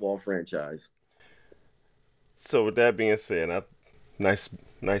successful football franchise. So with that being said, nice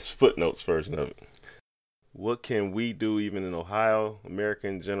footnotes version of it. What can we do, even in Ohio, America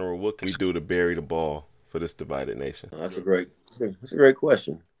in general? What can we do to bury the ball for this divided nation? That's a great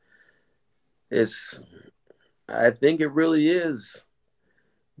question. I think it really is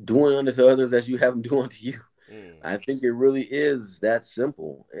doing unto others as you have them do unto you. I think it really is that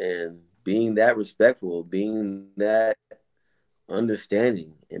simple, and being that respectful, being that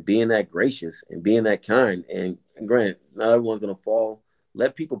understanding, and being that gracious, and being that kind. And granted, not everyone's going to fall.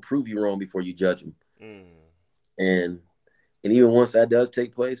 Let people prove you wrong before you judge them. And even once that does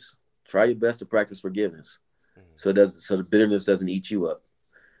take place, try your best to practice forgiveness, so the bitterness doesn't eat you up,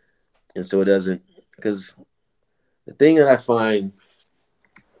 and so it doesn't. Because the thing that I find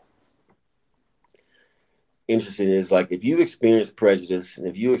interesting is, like, if you experience prejudice and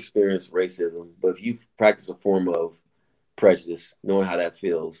if you experience racism, but if you practice a form of prejudice, knowing how that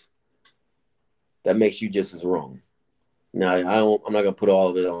feels, that makes you just as wrong. Now, I'm not gonna put all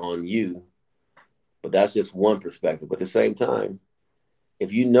of it on you, but that's just one perspective. But at the same time,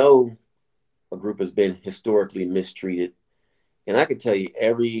 if you know a group has been historically mistreated, and I can tell you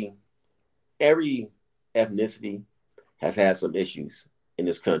every ethnicity has had some issues in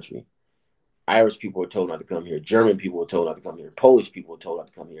this country. Irish people were told not to come here. German people were told not to come here. Polish people were told not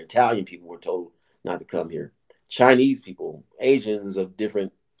to come here. Italian people were told not to come here. Chinese people, Asians of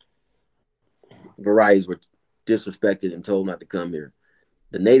different varieties were disrespected and told not to come here.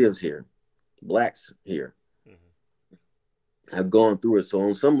 The natives here, blacks here, have gone through it. So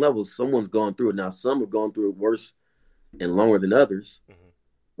on some levels, someone's gone through it. Now, some have gone through it worse and longer than others,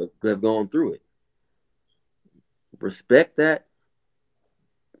 but have gone through it. Respect that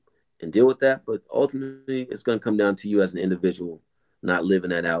and deal with that. But ultimately, it's going to come down to you as an individual, not living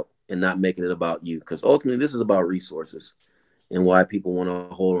that out and not making it about you. Because ultimately, this is about resources and why people want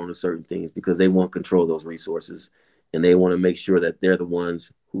to hold on to certain things, because they want control of those resources and they want to make sure that they're the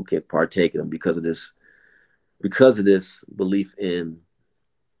ones who can partake in them because of this belief in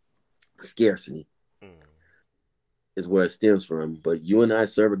scarcity is where it stems from. But you and I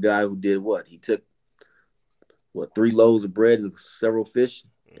serve a guy who did what? He took 3 loaves of bread and several fish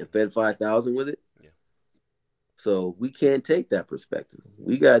and fed 5,000 with it. Yeah. So we can't take that perspective.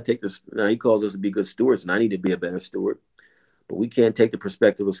 We got to take this. Now he calls us to be good stewards, and I need to be a better steward. But we can't take the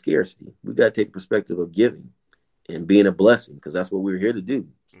perspective of scarcity. We got to take the perspective of giving and being a blessing, because that's what we're here to do,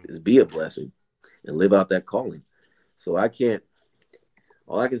 is be a blessing and live out that calling. So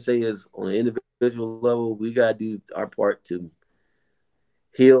all I can say is on an individual level, we got to do our part to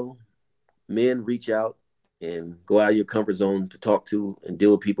heal. Men, reach out and go out of your comfort zone to talk to and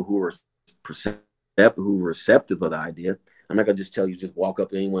deal with people who are receptive of the idea. I'm not going to just tell you, just walk up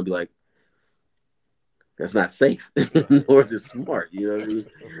to anyone and be like, that's not safe, nor is it smart. You know what I mean?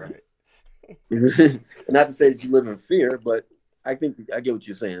 Right. Not to say that you live in fear, but I think I get what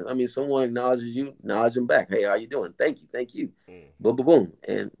you're saying. I mean, someone acknowledges you, acknowledge them back. Hey, how you doing? Thank you. Boom, boom, boom.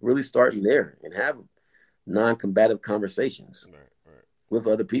 And really starting there and have non-combative conversations with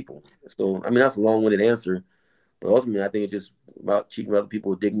other people. So, I mean, that's a long-winded answer, but ultimately I think it's just about treating other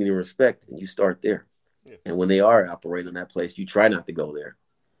people with dignity and respect, and you start there. Yeah. And when they are operating in that place, you try not to go there.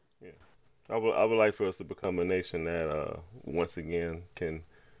 Yeah. I would like for us to become a nation that, once again, can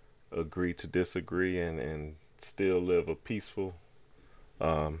agree to disagree and still live a peaceful,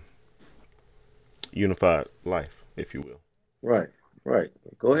 unified life, if you will. Right.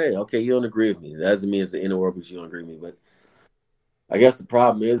 Go ahead. Okay, you don't agree with me. That doesn't mean it's the inner world because you don't agree with me. But I guess the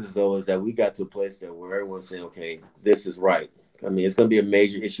problem is that we got to a place that where everyone's saying, okay, this is right. I mean, it's going to be a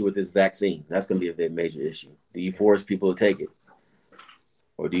major issue with this vaccine. That's going to be a major issue. Do you force people to take it?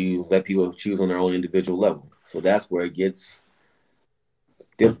 Or do you let people choose on their own individual level? So that's where it gets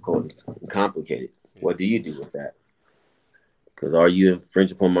difficult and complicated. What do you do with that? Because are you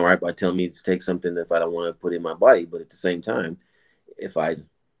infringing upon my right by telling me to take something if I don't want to put in my body? But at the same time, if I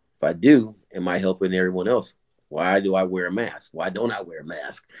do, am I helping everyone else? Why do I wear a mask? Why don't I wear a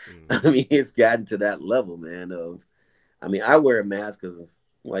mask? I mean, it's gotten to that level, man. I wear a mask because,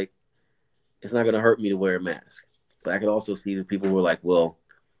 like, it's not going to hurt me to wear a mask. But I could also see that people were like, well,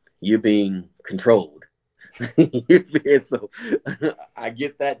 you're being controlled. So I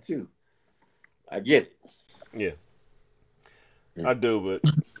get that too. I get it. Yeah. I do, but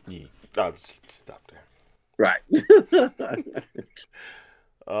I'll just stop there. Right.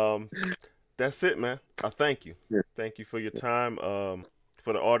 That's it, man. I thank you. Yeah. Thank you for your time.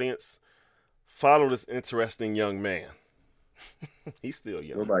 For the audience, follow this interesting young man. He's still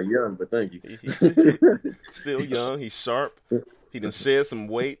young. What about young, but thank you. He's still young. He's sharp. He done shed some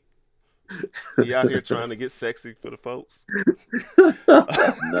weight. He out here trying to get sexy for the folks.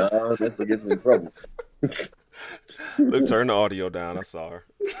 No, that's what gets me in trouble. Look, turn the audio down. I saw her.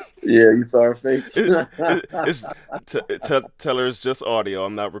 Yeah, you saw her face. Tell her it's just audio.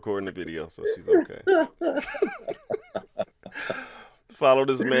 I'm not recording the video, so she's okay. Follow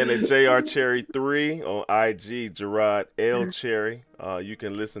this man at JRCherry3 on IG, Gerard L. Cherry. You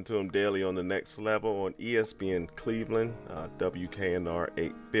can listen to him daily on The Next Level on ESPN Cleveland, WKNR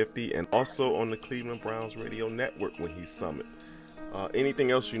 850, and also on the Cleveland Browns Radio Network when he's Summit. Anything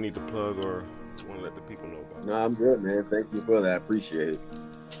else you need to plug or want to let the people know about? No, I'm good, man. Thank you for that. I appreciate it.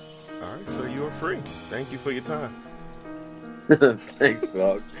 All right, so you are free. Thank you for your time. Thanks,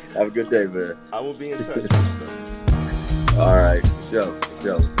 dog. Have a good day, man. I will be in touch. All right, Joe.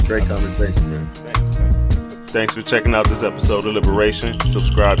 Great conversation, man. Thanks for checking out this episode of Liberation.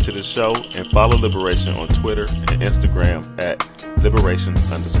 Subscribe to the show and follow Liberation on Twitter and Instagram at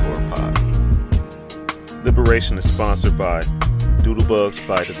Liberation_pod. Liberation is sponsored by Doodlebugs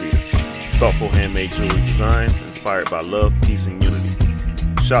by Davita. Thoughtful handmade jewelry designs inspired by love, peace, and unity.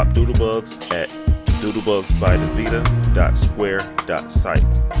 Shop Doodlebugs at doodlebugsbydavita.square.site.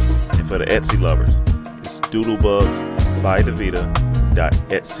 And for the Etsy lovers, it's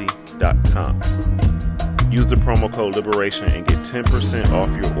doodlebugsbydavita.etsy.com. Use the promo code LIBERATION and get 10% off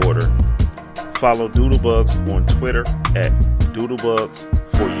your order. Follow Doodlebugs on Twitter at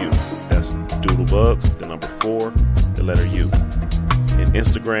DoodlebugsForYou. That's Doodlebugs, the number 4, the letter U. And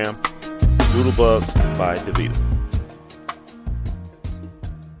Instagram, Doodlebugs by Davita.